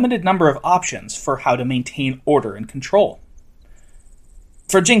a limited number of options for how to maintain order and control.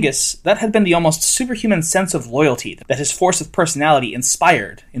 For Genghis, that had been the almost superhuman sense of loyalty that his force of personality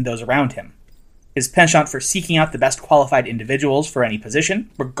inspired in those around him. His penchant for seeking out the best qualified individuals for any position,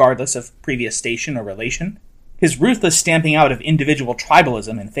 regardless of previous station or relation. His ruthless stamping out of individual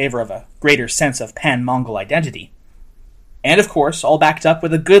tribalism in favor of a greater sense of pan-Mongol identity. And of course, all backed up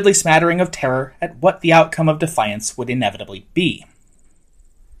with a goodly smattering of terror at what the outcome of defiance would inevitably be.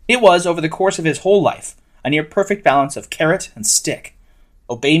 It was, over the course of his whole life, a near-perfect balance of carrot and stick.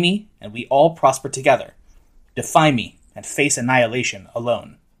 Obey me, and we all prosper together. Defy me, and face annihilation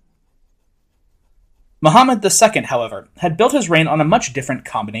alone. Muhammad II, however, had built his reign on a much different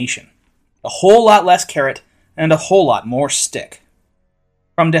combination. A whole lot less carrot, and a whole lot more stick.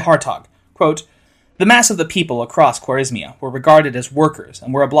 From de Hartog, quote, "The mass of the people across Khwarezmia were regarded as workers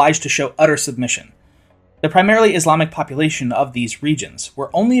and were obliged to show utter submission. The primarily Islamic population of these regions were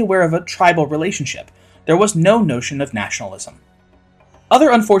only aware of a tribal relationship. There was no notion of nationalism.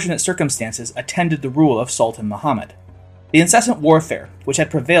 Other unfortunate circumstances attended the rule of Sultan Muhammad. The incessant warfare, which had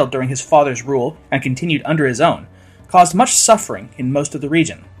prevailed during his father's rule and continued under his own, caused much suffering in most of the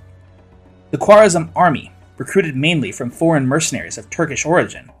region. The Khwarezm army, recruited mainly from foreign mercenaries of Turkish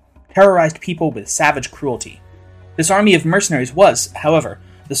origin, terrorized people with savage cruelty. This army of mercenaries was, however,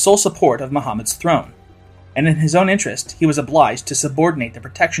 the sole support of Muhammad's throne, and in his own interest he was obliged to subordinate the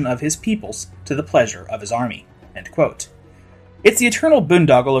protection of his peoples to the pleasure of his army." End quote. It's the eternal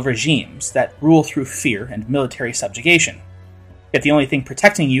boondoggle of regimes that rule through fear and military subjugation. If the only thing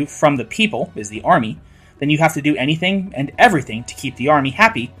protecting you from the people is the army, then you have to do anything and everything to keep the army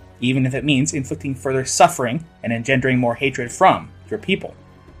happy, even if it means inflicting further suffering and engendering more hatred from your people.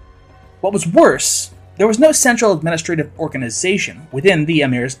 What was worse, there was no central administrative organization within the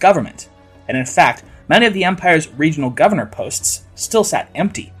emir's government, and in fact, many of the empire's regional governor posts still sat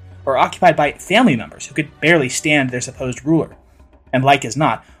empty, or occupied by family members who could barely stand their supposed ruler, and like as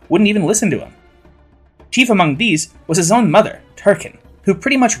not, wouldn't even listen to him. Chief among these was his own mother, Turkin, who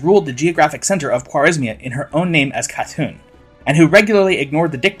pretty much ruled the geographic center of Khwarezmia in her own name as Khatun, and who regularly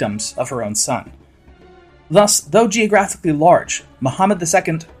ignored the dictums of her own son. Thus, though geographically large, Muhammad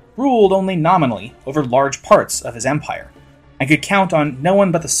II ruled only nominally over large parts of his empire, and could count on no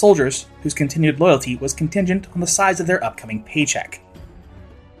one but the soldiers whose continued loyalty was contingent on the size of their upcoming paycheck.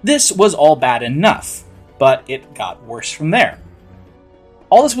 This was all bad enough, but it got worse from there.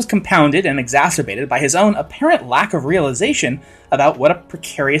 All this was compounded and exacerbated by his own apparent lack of realization about what a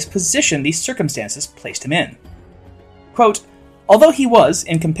precarious position these circumstances placed him in. Quote, "Although he was,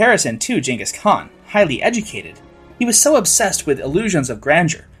 in comparison to Genghis Khan, highly educated, he was so obsessed with illusions of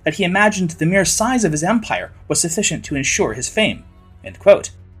grandeur that he imagined the mere size of his empire was sufficient to ensure his fame." End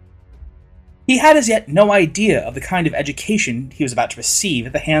quote. He had as yet no idea of the kind of education he was about to receive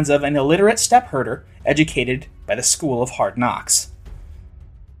at the hands of an illiterate steppe herder educated by the school of hard knocks.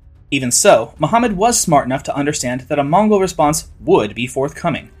 Even so, Muhammad was smart enough to understand that a Mongol response would be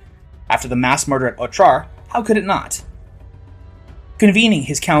forthcoming. After the mass murder at Otrar, how could it not? Convening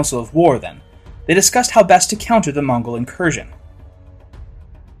his council of war, then, they discussed how best to counter the Mongol incursion.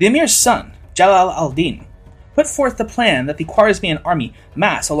 The emir's son, Jalal al-Din, put forth the plan that the Khwarezmian army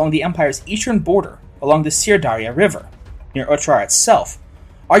mass along the empire's eastern border, along the Sirdarya River, near Otrar itself,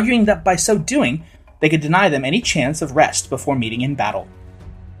 arguing that by so doing, they could deny them any chance of rest before meeting in battle.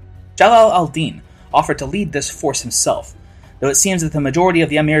 Jalal al-Din offered to lead this force himself, though it seems that the majority of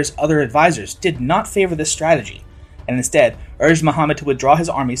the emir's other advisors did not favor this strategy, and instead urged Muhammad to withdraw his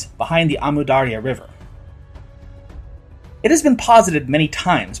armies behind the Amu Darya River. It has been posited many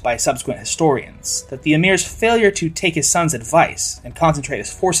times by subsequent historians that the emir's failure to take his son's advice and concentrate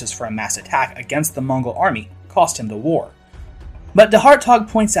his forces for a mass attack against the Mongol army cost him the war. But de Hartog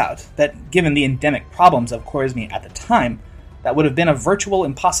points out that given the endemic problems of Khwarezmi at the time, that would have been a virtual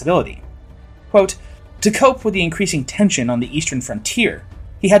impossibility. Quote, to cope with the increasing tension on the eastern frontier,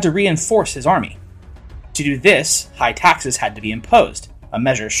 he had to reinforce his army. To do this, high taxes had to be imposed, a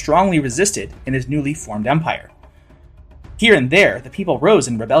measure strongly resisted in his newly formed empire. Here and there, the people rose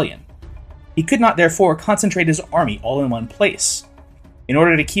in rebellion. He could not therefore concentrate his army all in one place. In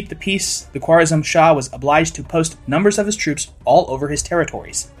order to keep the peace, the Khwarezm Shah was obliged to post numbers of his troops all over his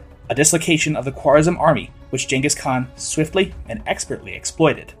territories, a dislocation of the Khwarezm army which Genghis Khan swiftly and expertly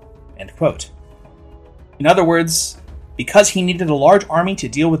exploited. End quote. In other words, because he needed a large army to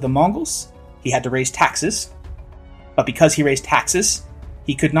deal with the Mongols, he had to raise taxes. But because he raised taxes,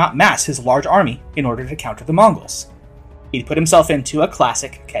 he could not mass his large army in order to counter the Mongols. He'd put himself into a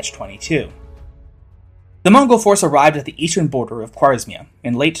classic catch-22. The Mongol force arrived at the eastern border of Khwarezmia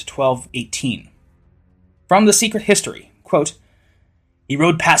in late 1218. From the secret history, quote, he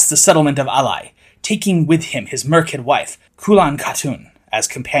rode past the settlement of Alai, taking with him his Merkid wife, Kulan Khatun, as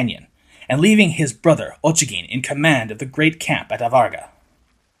companion, and leaving his brother Ochagin in command of the great camp at Avarga.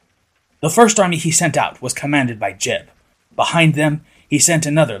 The first army he sent out was commanded by Jeb. Behind them, he sent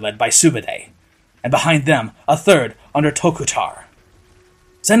another led by Sube'etei, and behind them a third under Tokutar.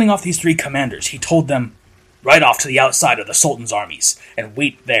 Sending off these three commanders, he told them, ride off to the outside of the Sultan's armies, and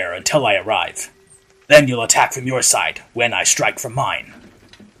wait there until I arrive. Then you'll attack from your side, when I strike from mine.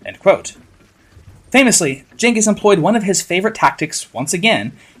 End quote. Famously, Genghis employed one of his favorite tactics once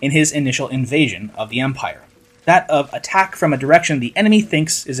again in his initial invasion of the empire, that of attack from a direction the enemy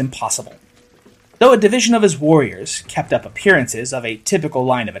thinks is impossible. Though a division of his warriors kept up appearances of a typical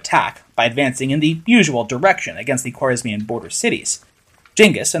line of attack by advancing in the usual direction against the Khwarezmian border cities,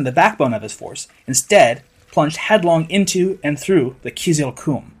 Genghis and the backbone of his force instead plunged headlong into and through the Kizil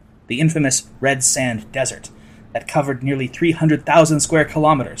Kum, the infamous Red Sand Desert that covered nearly 300,000 square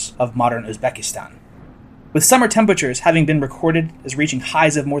kilometers of modern Uzbekistan. With summer temperatures having been recorded as reaching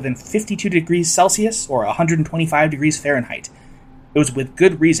highs of more than 52 degrees Celsius or 125 degrees Fahrenheit, it was with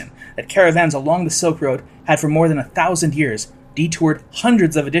good reason that caravans along the Silk Road had for more than 1,000 years detoured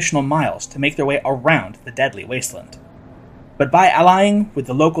hundreds of additional miles to make their way around the deadly wasteland. But by allying with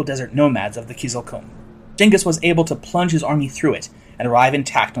the local desert nomads of the Kizilkum, Genghis was able to plunge his army through it and arrive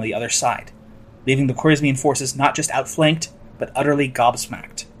intact on the other side, leaving the Khwarezmian forces not just outflanked, but utterly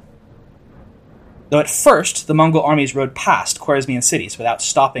gobsmacked. Though at first the Mongol armies rode past Khwarezmian cities without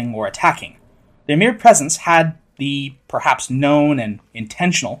stopping or attacking, their mere presence had the perhaps known and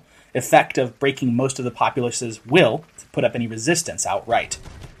intentional effect of breaking most of the populace's will to put up any resistance outright.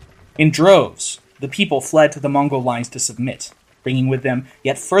 In droves, the people fled to the Mongol lines to submit, bringing with them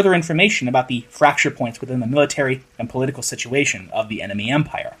yet further information about the fracture points within the military and political situation of the enemy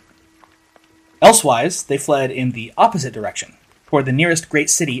empire. Elsewise, they fled in the opposite direction, toward the nearest great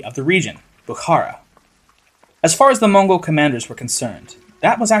city of the region, Bukhara. As far as the Mongol commanders were concerned,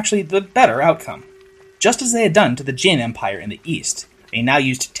 that was actually the better outcome. Just as they had done to the Jin Empire in the east, they now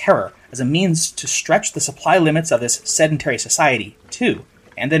used terror as a means to stretch the supply limits of this sedentary society to,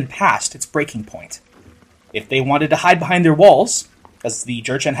 and then past its breaking point. If they wanted to hide behind their walls, as the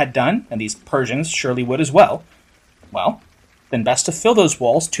Jurchen had done, and these Persians surely would as well, then best to fill those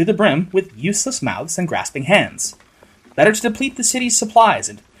walls to the brim with useless mouths and grasping hands. Better to deplete the city's supplies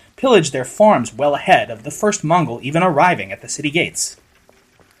and pillage their farms well ahead of the first Mongol even arriving at the city gates.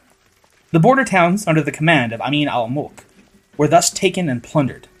 The border towns under the command of Amin al-Mulk were thus taken and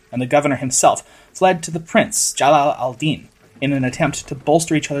plundered, and the governor himself fled to the prince Jalal al-Din in an attempt to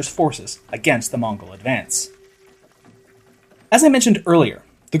bolster each other's forces against the Mongol advance. As I mentioned earlier,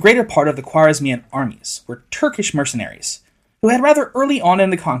 the greater part of the Khwarezmian armies were Turkish mercenaries, who had rather early on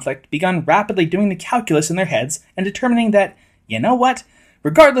in the conflict begun rapidly doing the calculus in their heads and determining that, you know what,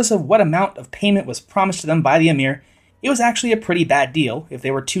 regardless of what amount of payment was promised to them by the emir, it was actually a pretty bad deal if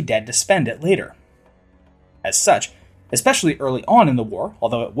they were too dead to spend it later. As such, especially early on in the war,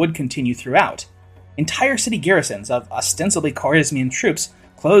 although it would continue throughout, entire city garrisons of ostensibly Khwarezmian troops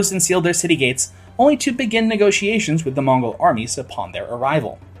closed and sealed their city gates only to begin negotiations with the Mongol armies upon their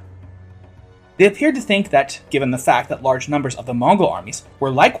arrival. They appeared to think that, given the fact that large numbers of the Mongol armies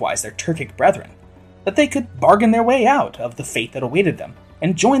were likewise their Turkic brethren, that they could bargain their way out of the fate that awaited them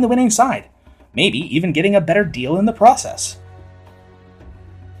and join the winning side, maybe even getting a better deal in the process.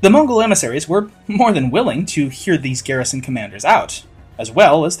 The Mongol emissaries were more than willing to hear these garrison commanders out, as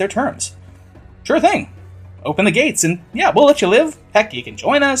well as their terms. Sure thing. Open the gates and, yeah, we'll let you live. Heck, you can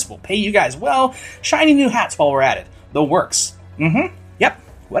join us, we'll pay you guys well. Shiny new hats while we're at it. The works. Yep,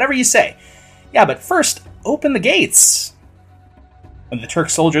 whatever you say. Yeah, but first, open the gates. When the Turk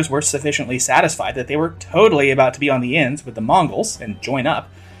soldiers were sufficiently satisfied that they were totally about to be on the ends with the Mongols and join up,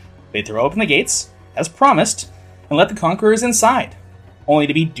 they'd throw open the gates, as promised, and let the conquerors inside, only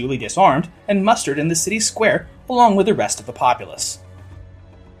to be duly disarmed and mustered in the city square along with the rest of the populace.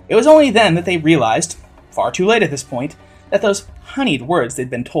 It was only then that they realized, far too late at this point, that those honeyed words they'd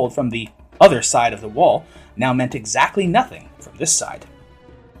been told from the other side of the wall now meant exactly nothing from this side.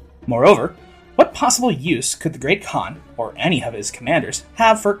 Moreover, what possible use could the Great Khan, or any of his commanders,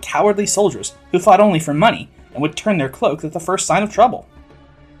 have for cowardly soldiers who fought only for money and would turn their cloak at the first sign of trouble?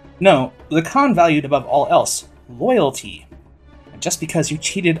 No, the Khan valued above all else loyalty. And just because you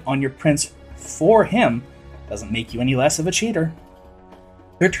cheated on your prince for him doesn't make you any less of a cheater.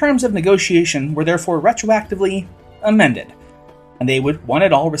 Their terms of negotiation were therefore retroactively amended, and they would one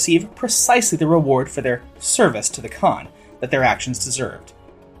and all receive precisely the reward for their service to the Khan that their actions deserved: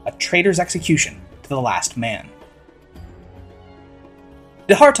 a traitor's execution to the last man.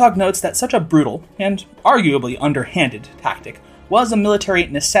 De Hartog notes that such a brutal and arguably underhanded tactic was a military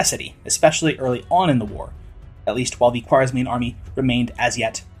necessity, especially early on in the war, at least while the Khwarezmian army remained as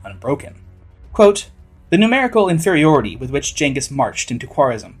yet unbroken. Quote, "The numerical inferiority with which Genghis marched into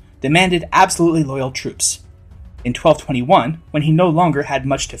Khwarezm demanded absolutely loyal troops. In 1221, when he no longer had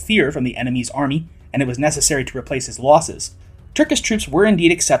much to fear from the enemy's army and it was necessary to replace his losses, Turkish troops were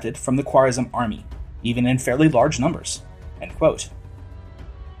indeed accepted from the Khwarezm army, even in fairly large numbers." End quote.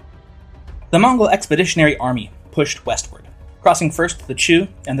 The Mongol expeditionary army pushed westward, crossing first the Chu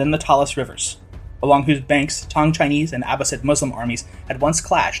and then the Talas rivers, along whose banks Tang Chinese and Abbasid Muslim armies had once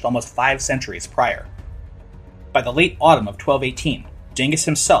clashed almost 5 centuries prior. By the late autumn of 1218, Genghis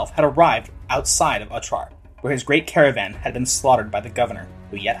himself had arrived outside of Otrar, where his great caravan had been slaughtered by the governor,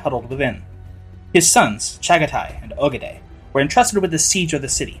 who yet huddled within. His sons, Chagatai and Ogedei, were entrusted with the siege of the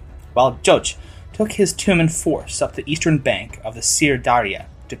city, while Joch took his Tumen force up the eastern bank of the Sir Darya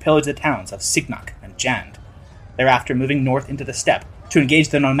to pillage the towns of Signak and Jand, thereafter moving north into the steppe to engage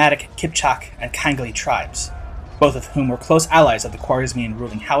the nomadic Kipchak and Kangali tribes, both of whom were close allies of the Khwarezmian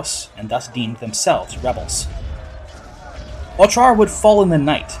ruling house and thus deemed themselves rebels. Otrar would fall in the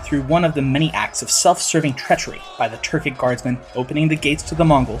night through one of the many acts of self-serving treachery by the Turkic guardsmen opening the gates to the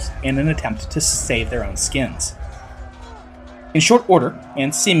Mongols in an attempt to save their own skins. In short order,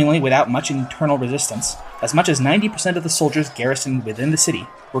 and seemingly without much internal resistance, as much as 90% of the soldiers garrisoned within the city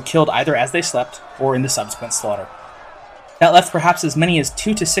were killed either as they slept or in the subsequent slaughter. That left perhaps as many as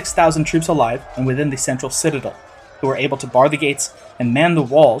 2,000 to 6,000 troops alive and within the central citadel, who were able to bar the gates and man the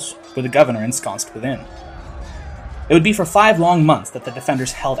walls with the governor ensconced within. It would be for 5 long months that the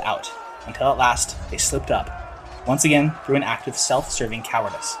defenders held out, until at last they slipped up, once again through an act of self-serving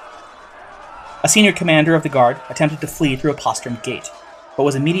cowardice. A senior commander of the guard attempted to flee through a postern gate, but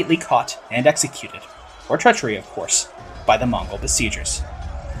was immediately caught and executed, for treachery of course, by the Mongol besiegers.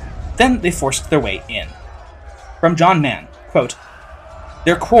 Then they forced their way in. From John Mann, quote,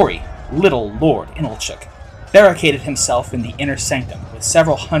 "Their quarry, little Lord Inalchuk, barricaded himself in the inner sanctum with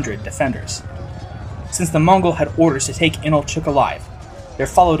several hundred defenders. Since the Mongol had orders to take Inalchuk alive, there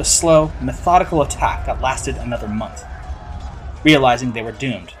followed a slow, methodical attack that lasted another month. Realizing they were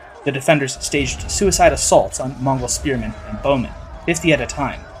doomed, the defenders staged suicide assaults on Mongol spearmen and bowmen, 50 at a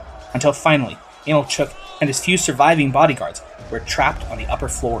time, until finally Inalchuk and his few surviving bodyguards were trapped on the upper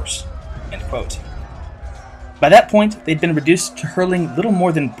floors." End quote. By that point, they'd been reduced to hurling little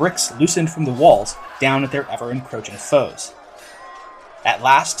more than bricks loosened from the walls down at their ever-encroaching foes. At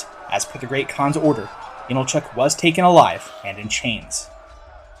last, as per the Great Khan's order, Inalchuk was taken alive and in chains.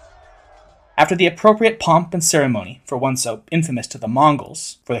 After the appropriate pomp and ceremony for one so infamous to the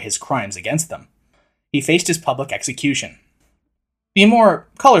Mongols for his crimes against them, he faced his public execution. The more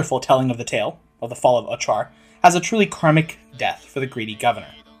colorful telling of the tale of the fall of Otrar has a truly karmic death for the greedy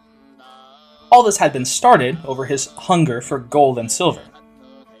governor. All this had been started over his hunger for gold and silver,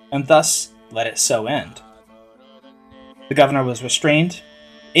 and thus let it so end. The governor was restrained,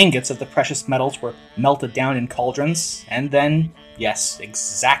 ingots of the precious metals were melted down in cauldrons, and then, yes,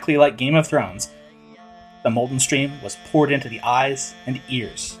 exactly like Game of Thrones, the molten stream was poured into the eyes and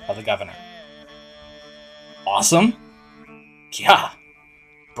ears of the governor. Awesome? Yeah.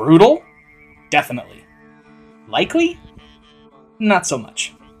 Brutal? Definitely. Likely? Not so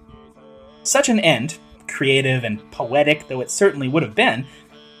much. Such an end, creative and poetic though it certainly would have been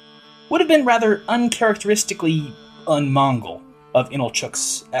rather uncharacteristically un-Mongol, of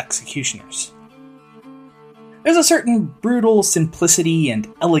Inalchuk's executioners. There's a certain brutal simplicity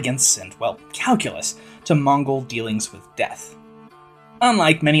and elegance and, calculus to Mongol dealings with death.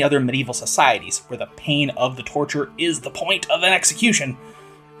 Unlike many other medieval societies, where the pain of the torture is the point of an execution,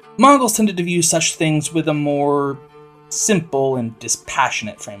 Mongols tended to view such things with a more simple and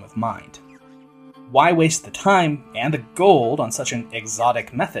dispassionate frame of mind. Why waste the time and the gold on such an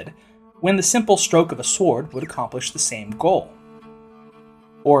exotic method when the simple stroke of a sword would accomplish the same goal?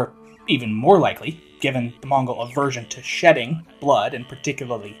 Or, even more likely, given the Mongol aversion to shedding blood, and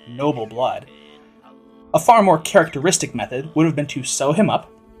particularly noble blood, a far more characteristic method would have been to sew him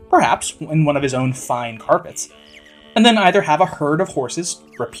up, perhaps in one of his own fine carpets, and then either have a herd of horses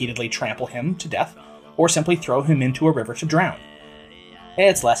repeatedly trample him to death, or simply throw him into a river to drown.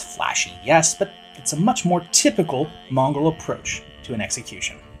 It's less flashy, yes, but it's a much more typical Mongol approach to an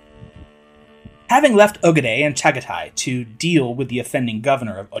execution. Having left Ogadei and Chagatai to deal with the offending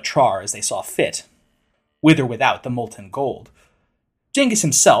governor of Otrar as they saw fit, with or without the molten gold, Genghis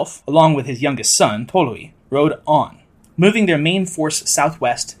himself, along with his youngest son, Tolui, rode on, moving their main force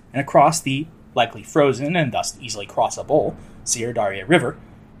southwest and across the likely frozen and thus easily crossable Syr Darya River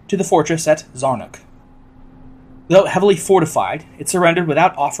to the fortress at Zarnuk. Though heavily fortified, it surrendered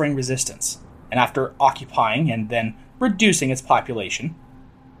without offering resistance, and after occupying and then reducing its population,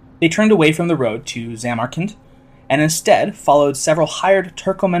 they turned away from the road to Samarkand and instead followed several hired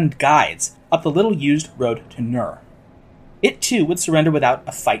Turkoman guides up the little-used road to Nur. It too would surrender without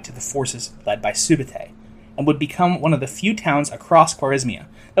a fight to the forces led by Subutai, and would become one of the few towns across Khwarezmia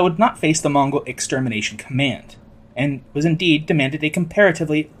that would not face the Mongol extermination command, and was indeed demanded a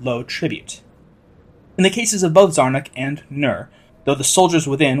comparatively low tribute. In the cases of both Zarnuk and Nur, though the soldiers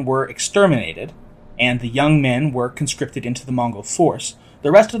within were exterminated, and the young men were conscripted into the Mongol force,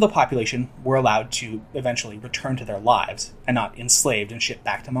 the rest of the population were allowed to eventually return to their lives, and not enslaved and shipped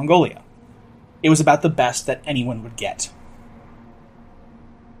back to Mongolia. It was about the best that anyone would get.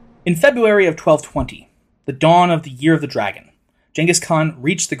 In February of 1220, the dawn of the Year of the Dragon, Genghis Khan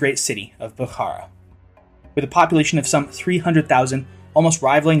reached the great city of Bukhara, with a population of some 300,000, almost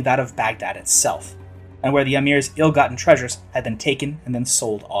rivaling that of Baghdad itself, and where the emir's ill-gotten treasures had been taken and then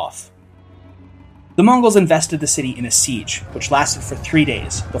sold off. The Mongols invested the city in a siege, which lasted for 3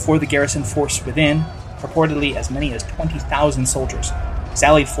 days, before the garrison force within, purportedly as many as 20,000 soldiers,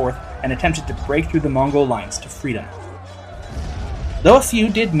 sallied forth and attempted to break through the Mongol lines to freedom. Though a few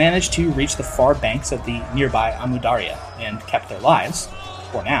did manage to reach the far banks of the nearby Amudarya and kept their lives,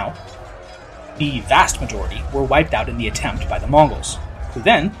 for now, the vast majority were wiped out in the attempt by the Mongols, who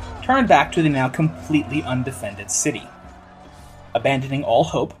then turned back to the now completely undefended city. Abandoning all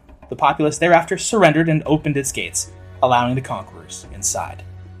hope, the populace thereafter surrendered and opened its gates, allowing the conquerors inside.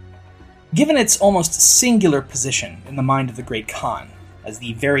 Given its almost singular position in the mind of the great Khan, as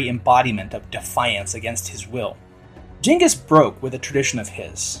the very embodiment of defiance against his will, Genghis broke with a tradition of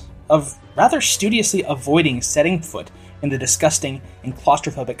his, of rather studiously avoiding setting foot in the disgusting and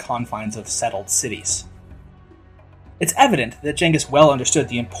claustrophobic confines of settled cities. It's evident that Genghis well understood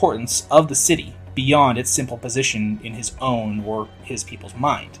the importance of the city beyond its simple position in his own or his people's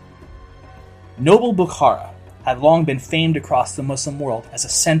mind. Noble Bukhara had long been famed across the Muslim world as a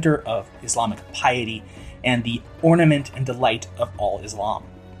center of Islamic piety and the ornament and delight of all Islam,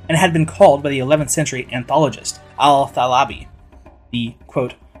 and had been called by the 11th century anthologist Al-Thalabi the,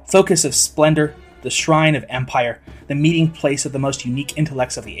 quote, focus of splendor, the shrine of empire, the meeting place of the most unique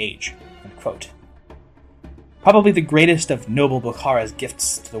intellects of the age, end quote. Probably the greatest of noble Bukhara's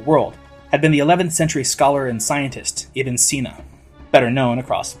gifts to the world had been the 11th century scholar and scientist Ibn Sina, better known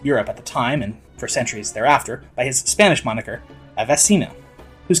across Europe at the time and for centuries thereafter by his Spanish moniker Avicenna,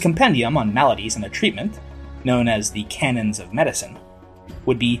 whose compendium on maladies and their treatment, known as the Canons of Medicine,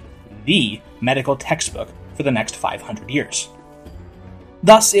 would be the medical textbook for the next 500 years.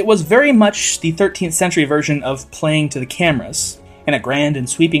 Thus, it was very much the 13th century version of playing to the cameras, in a grand and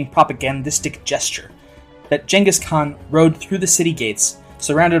sweeping propagandistic gesture, that Genghis Khan rode through the city gates,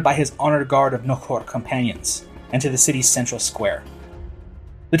 surrounded by his honored guard of Nokhor companions, and to the city's central square.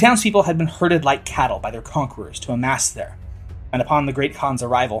 The townspeople had been herded like cattle by their conquerors to amass there, and upon the great Khan's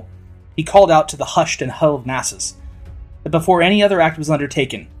arrival, he called out to the hushed and huddled masses that before any other act was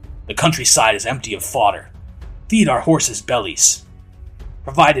undertaken, the countryside is empty of fodder. Feed our horses' bellies.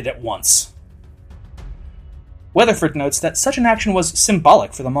 Provide it at once. Weatherford notes that such an action was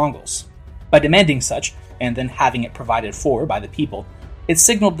symbolic for the Mongols. By demanding such, and then having it provided for by the people, it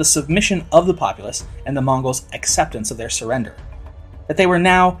signaled the submission of the populace and the Mongols' acceptance of their surrender. That they were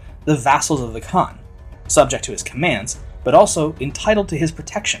now the vassals of the Khan, subject to his commands, but also entitled to his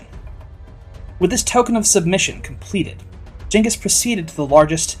protection. With this token of submission completed, Genghis proceeded to the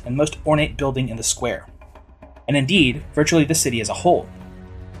largest and most ornate building in the square, and indeed virtually the city as a whole,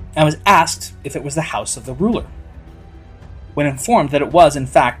 and was asked if it was the house of the ruler. When informed that it was, in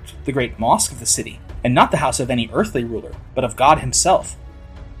fact, the great mosque of the city, and not the house of any earthly ruler, but of God himself,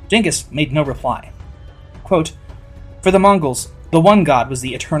 Genghis made no reply. Quote, "For the Mongols, the one God was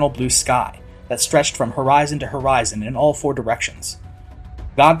the eternal blue sky that stretched from horizon to horizon in all four directions.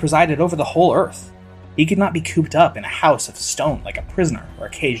 God presided over the whole earth. He could not be cooped up in a house of stone like a prisoner or a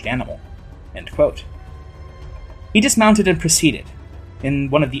caged animal." End quote. He dismounted and proceeded, in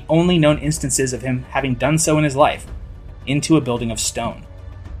one of the only known instances of him having done so in his life, into a building of stone.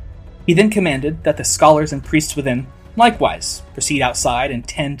 He then commanded that the scholars and priests within likewise proceed outside and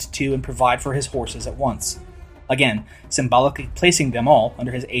tend to and provide for his horses at once, again symbolically placing them all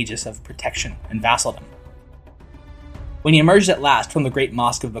under his aegis of protection and vassaldom. When he emerged at last from the great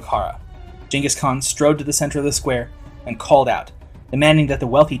mosque of Bukhara, Genghis Khan strode to the center of the square and called out, demanding that the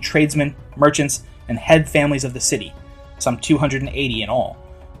wealthy tradesmen, merchants, and head families of the city, some 280 in all,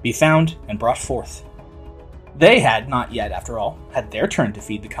 be found and brought forth. They had not yet, after all, had their turn to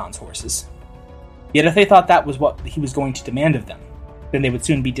feed the Khan's horses. Yet if they thought that was what he was going to demand of them, then they would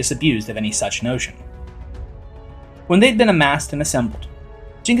soon be disabused of any such notion. When they'd been amassed and assembled,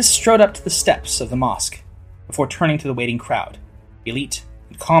 Genghis strode up to the steps of the mosque, before turning to the waiting crowd, elite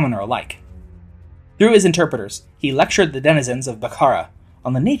and commoner alike. Through his interpreters, he lectured the denizens of Bukhara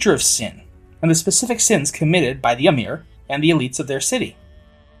on the nature of sin, and the specific sins committed by the Emir and the elites of their city.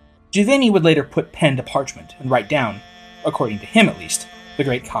 Giovanni would later put pen to parchment and write down, according to him at least, the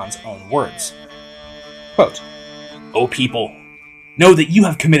great Khan's own words. Quote, "O people, know that you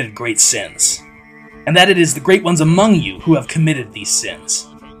have committed great sins, and that it is the great ones among you who have committed these sins.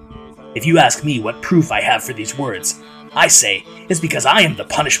 If you ask me what proof I have for these words, I say it's because I am the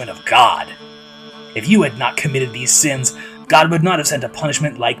punishment of God. If you had not committed these sins, God would not have sent a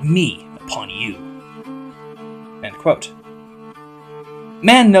punishment like me upon you." End quote.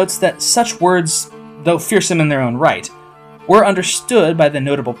 Mann notes that such words, though fearsome in their own right, were understood by the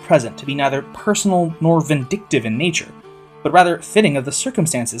notable present to be neither personal nor vindictive in nature, but rather fitting of the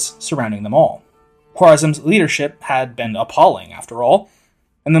circumstances surrounding them all. Khwarizm's leadership had been appalling, after all,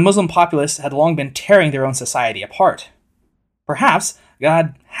 and the Muslim populace had long been tearing their own society apart. Perhaps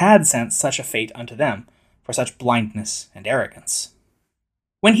God had sent such a fate unto them for such blindness and arrogance.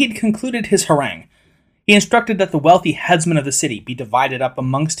 When he'd concluded his harangue, he instructed that the wealthy headsman of the city be divided up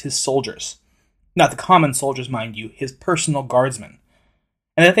amongst his soldiers, not the common soldiers, mind you, his personal guardsmen,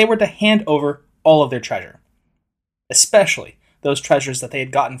 and that they were to hand over all of their treasure, especially those treasures that they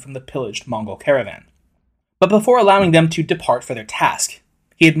had gotten from the pillaged Mongol caravan. But before allowing them to depart for their task,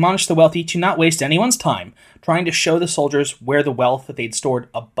 he admonished the wealthy to not waste anyone's time trying to show the soldiers where the wealth that they'd stored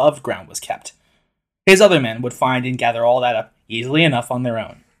above ground was kept. His other men would find and gather all that up easily enough on their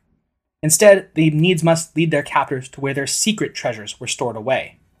own. Instead, they needs must lead their captors to where their secret treasures were stored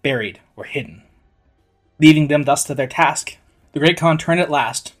away, buried or hidden. Leaving them thus to their task, the great Khan turned at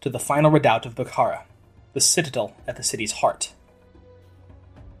last to the final redoubt of Bukhara, the citadel at the city's heart.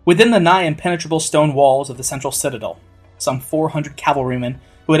 Within the nigh impenetrable stone walls of the central citadel, some 400 cavalrymen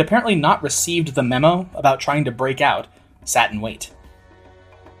who had apparently not received the memo about trying to break out sat in wait.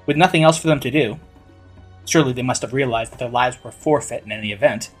 With nothing else for them to do, surely they must have realized that their lives were forfeit in any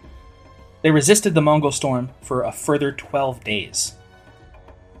event, they resisted the Mongol storm for a further 12 days.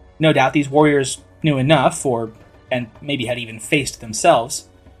 No doubt these warriors knew enough, and maybe had even faced themselves,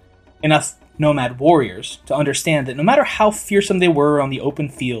 enough nomad warriors to understand that no matter how fearsome they were on the open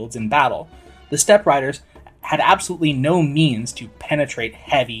fields in battle, the steppe riders had absolutely no means to penetrate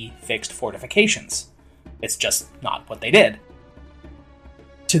heavy, fixed fortifications. It's just not what they did.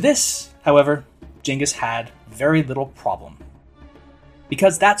 To this, however, Genghis had very little problem,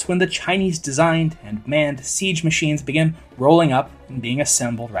 because that's when the Chinese designed and manned siege machines began rolling up and being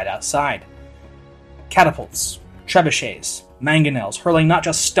assembled right outside. Catapults, trebuchets, mangonels hurling not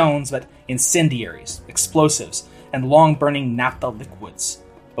just stones but incendiaries, explosives, and long-burning naphtha liquids,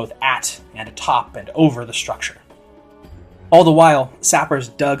 both at and atop and over the structure. All the while, sappers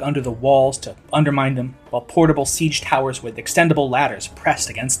dug under the walls to undermine them, while portable siege towers with extendable ladders pressed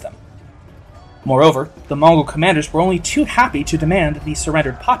against them. Moreover, the Mongol commanders were only too happy to demand the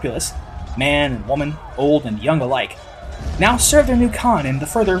surrendered populace, man and woman, old and young alike, now serve their new Khan in the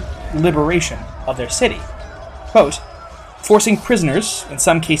further liberation of their city. Quote, forcing prisoners, in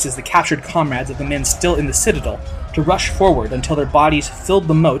some cases the captured comrades of the men still in the citadel, to rush forward until their bodies filled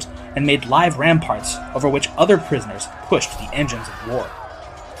the moat and made live ramparts over which other prisoners pushed the engines of war.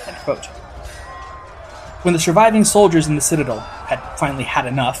 End quote. When the surviving soldiers in the citadel had finally had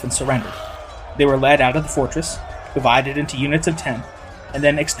enough and surrendered, they were led out of the fortress, divided into units of 10, and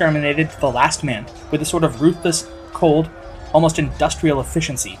then exterminated to the last man with a sort of ruthless, cold, almost industrial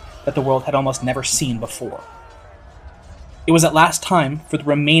efficiency that the world had almost never seen before. It was at last time for the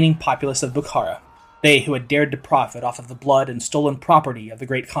remaining populace of Bukhara, they who had dared to profit off of the blood and stolen property of the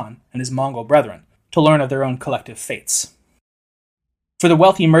great Khan and his Mongol brethren, to learn of their own collective fates. For the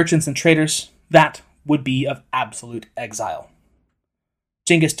wealthy merchants and traders, that would be of absolute exile.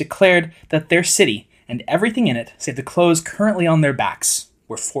 Genghis declared that their city and everything in it, save the clothes currently on their backs,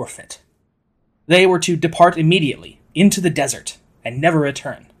 were forfeit. They were to depart immediately into the desert and never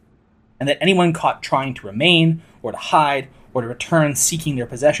return, and that anyone caught trying to remain, or to hide, or to return seeking their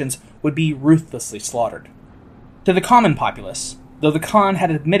possessions would be ruthlessly slaughtered. To the common populace, though the Khan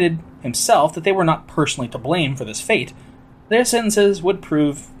had admitted himself that they were not personally to blame for this fate, their sentences would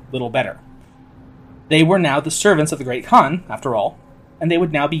prove little better. They were now the servants of the great Khan, after all, and they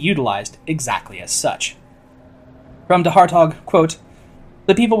would now be utilized exactly as such. From de Hartog, quote,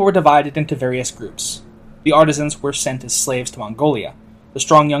 "The people were divided into various groups. The artisans were sent as slaves to Mongolia. The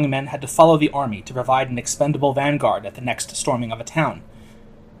strong young men had to follow the army to provide an expendable vanguard at the next storming of a town.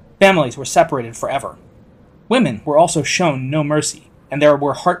 Families were separated forever. Women were also shown no mercy, and there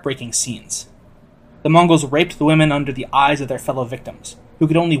were heartbreaking scenes. The Mongols raped the women under the eyes of their fellow victims, who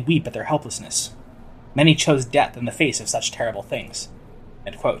could only weep at their helplessness. Many chose death in the face of such terrible things."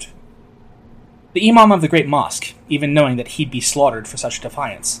 End quote. The imam of the great mosque, even knowing that he'd be slaughtered for such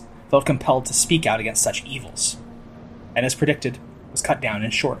defiance, felt compelled to speak out against such evils, and as predicted, was cut down in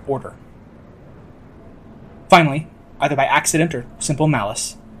short order. Finally, either by accident or simple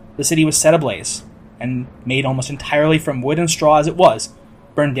malice, the city was set ablaze, and made almost entirely from wood and straw as it was,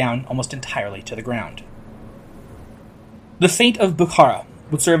 burned down almost entirely to the ground. The fate of Bukhara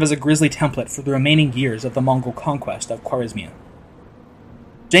would serve as a grisly template for the remaining years of the Mongol conquest of Khwarezmia.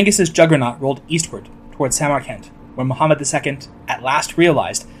 Genghis's juggernaut rolled eastward towards Samarkand, where Muhammad II at last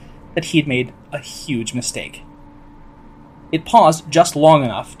realized that he had made a huge mistake. It paused just long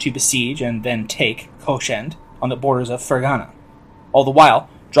enough to besiege and then take Khoshend on the borders of Fergana, all the while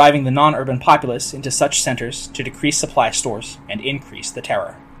driving the non-urban populace into such centers to decrease supply stores and increase the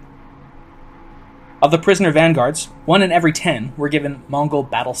terror. Of the prisoner vanguards, 1 in every 10 were given Mongol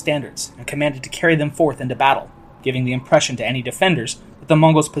battle standards and commanded to carry them forth into battle, giving the impression to any defenders that the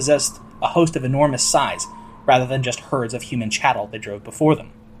Mongols possessed a host of enormous size, rather than just herds of human chattel they drove before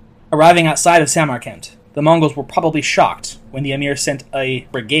them. Arriving outside of Samarkand, the Mongols were probably shocked when the emir sent a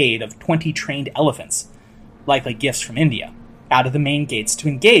brigade of 20 trained elephants, likely gifts from India, out of the main gates to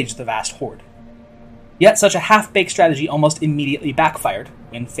engage the vast horde. Yet such a half-baked strategy almost immediately backfired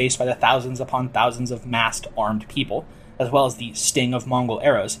when faced by the thousands upon thousands of massed armed people, as well as the sting of Mongol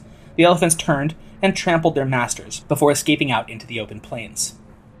arrows. The elephants turned and trampled their masters before escaping out into the open plains.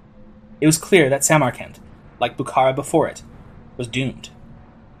 It was clear that Samarkand, like Bukhara before it, was doomed.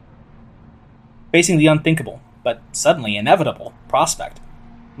 Facing the unthinkable, but suddenly inevitable, prospect,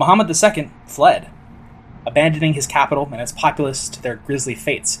 Muhammad II fled, abandoning his capital and its populace to their grisly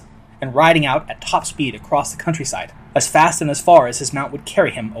fates, and riding out at top speed across the countryside, as fast and as far as his mount would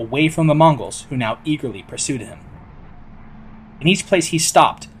carry him away from the Mongols who now eagerly pursued him. In each place he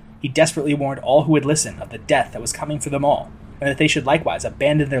stopped, he desperately warned all who would listen of the death that was coming for them all, and that they should likewise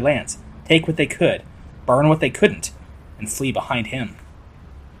abandon their lands, take what they could, burn what they couldn't, and flee behind him.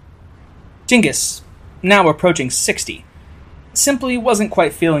 Genghis, now approaching 60, simply wasn't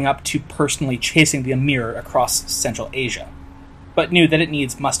quite feeling up to personally chasing the emir across Central Asia, but knew that it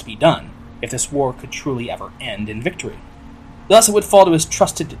needs must be done if this war could truly ever end in victory. Thus it would fall to his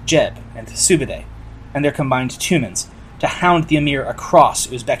trusted Jeb and Subedeh and their combined tumens to hound the emir across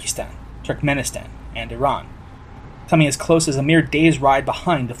Uzbekistan, Turkmenistan, and Iran, coming as close as a mere day's ride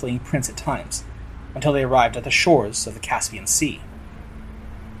behind the fleeing prince at times, until they arrived at the shores of the Caspian Sea.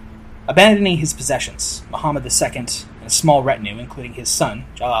 Abandoning his possessions, Muhammad II and a small retinue, including his son,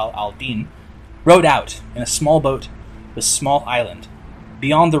 Jalal al-Din, rowed out in a small boat to a small island,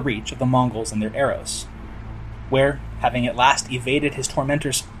 beyond the reach of the Mongols and their arrows, where, having at last evaded his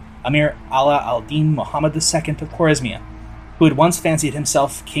tormentors, Amir Ala al-Din Muhammad II of Khwarezmia, who had once fancied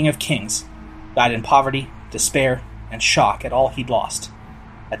himself king of kings, died in poverty, despair, and shock at all he'd lost,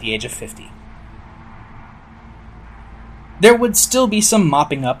 at the age of 50. There would still be some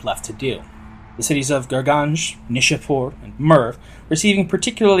mopping up left to do, the cities of Garganj, Nishapur, and Merv receiving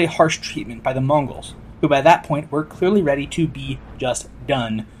particularly harsh treatment by the Mongols, who by that point were clearly ready to be just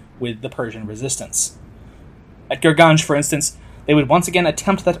done with the Persian resistance. At Garganj, for instance, they would once again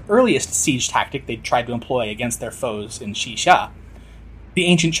attempt that earliest siege tactic they'd tried to employ against their foes in Xisha, the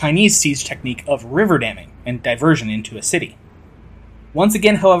ancient Chinese siege technique of river damming and diversion into a city. Once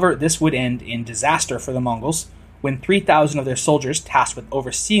again, however, this would end in disaster for the Mongols, when 3,000 of their soldiers tasked with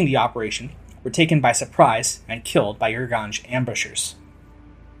overseeing the operation were taken by surprise and killed by Urganj ambushers.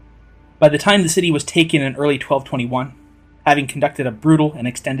 By the time the city was taken in early 1221, having conducted a brutal and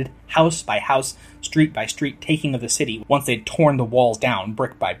extended house-by-house, street-by-street taking of the city once they'd torn the walls down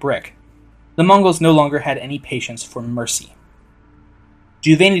brick by brick, the Mongols no longer had any patience for mercy.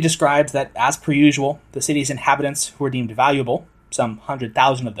 Giovanni describes that, as per usual, the city's inhabitants who were deemed valuable, some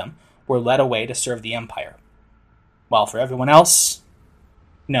 100,000 of them, were led away to serve the empire. While for everyone else,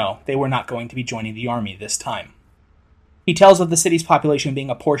 no, they were not going to be joining the army this time. He tells of the city's population being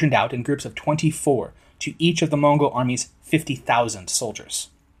apportioned out in groups of 24 to each of the Mongol army's 50,000 soldiers.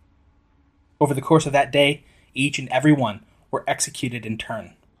 Over the course of that day, each and every one were executed in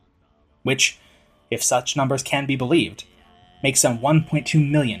turn, which, if such numbers can be believed, makes some 1.2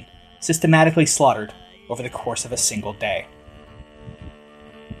 million systematically slaughtered over the course of a single day.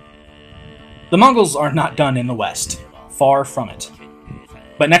 The Mongols are not done in the West, far from it.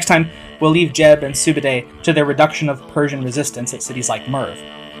 But next time, we'll leave Jeb and Sube'etei to their reduction of Persian resistance at cities like Merv,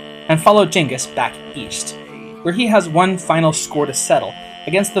 and follow Genghis back east, where he has one final score to settle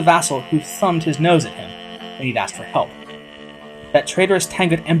against the vassal who thumbed his nose at him when he'd asked for help, that traitorous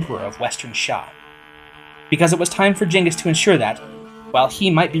Tangut emperor of Western Xia. Because it was time for Genghis to ensure that, while he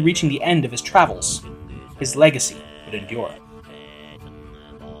might be reaching the end of his travels, his legacy would endure.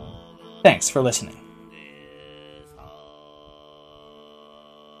 Thanks for listening.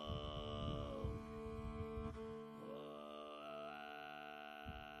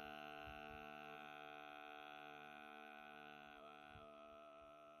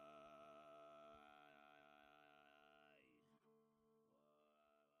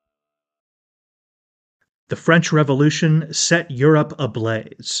 The French Revolution set Europe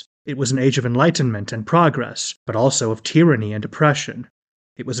ablaze. It was an age of enlightenment and progress, but also of tyranny and oppression.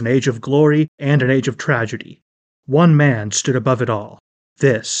 It was an age of glory and an age of tragedy. One man stood above it all.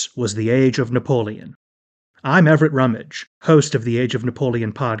 This was the Age of Napoleon. I'm Everett Rummage, host of the Age of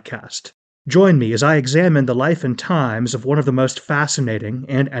Napoleon podcast. Join me as I examine the life and times of one of the most fascinating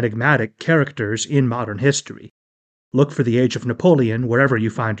and enigmatic characters in modern history. Look for the Age of Napoleon wherever you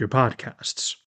find your podcasts.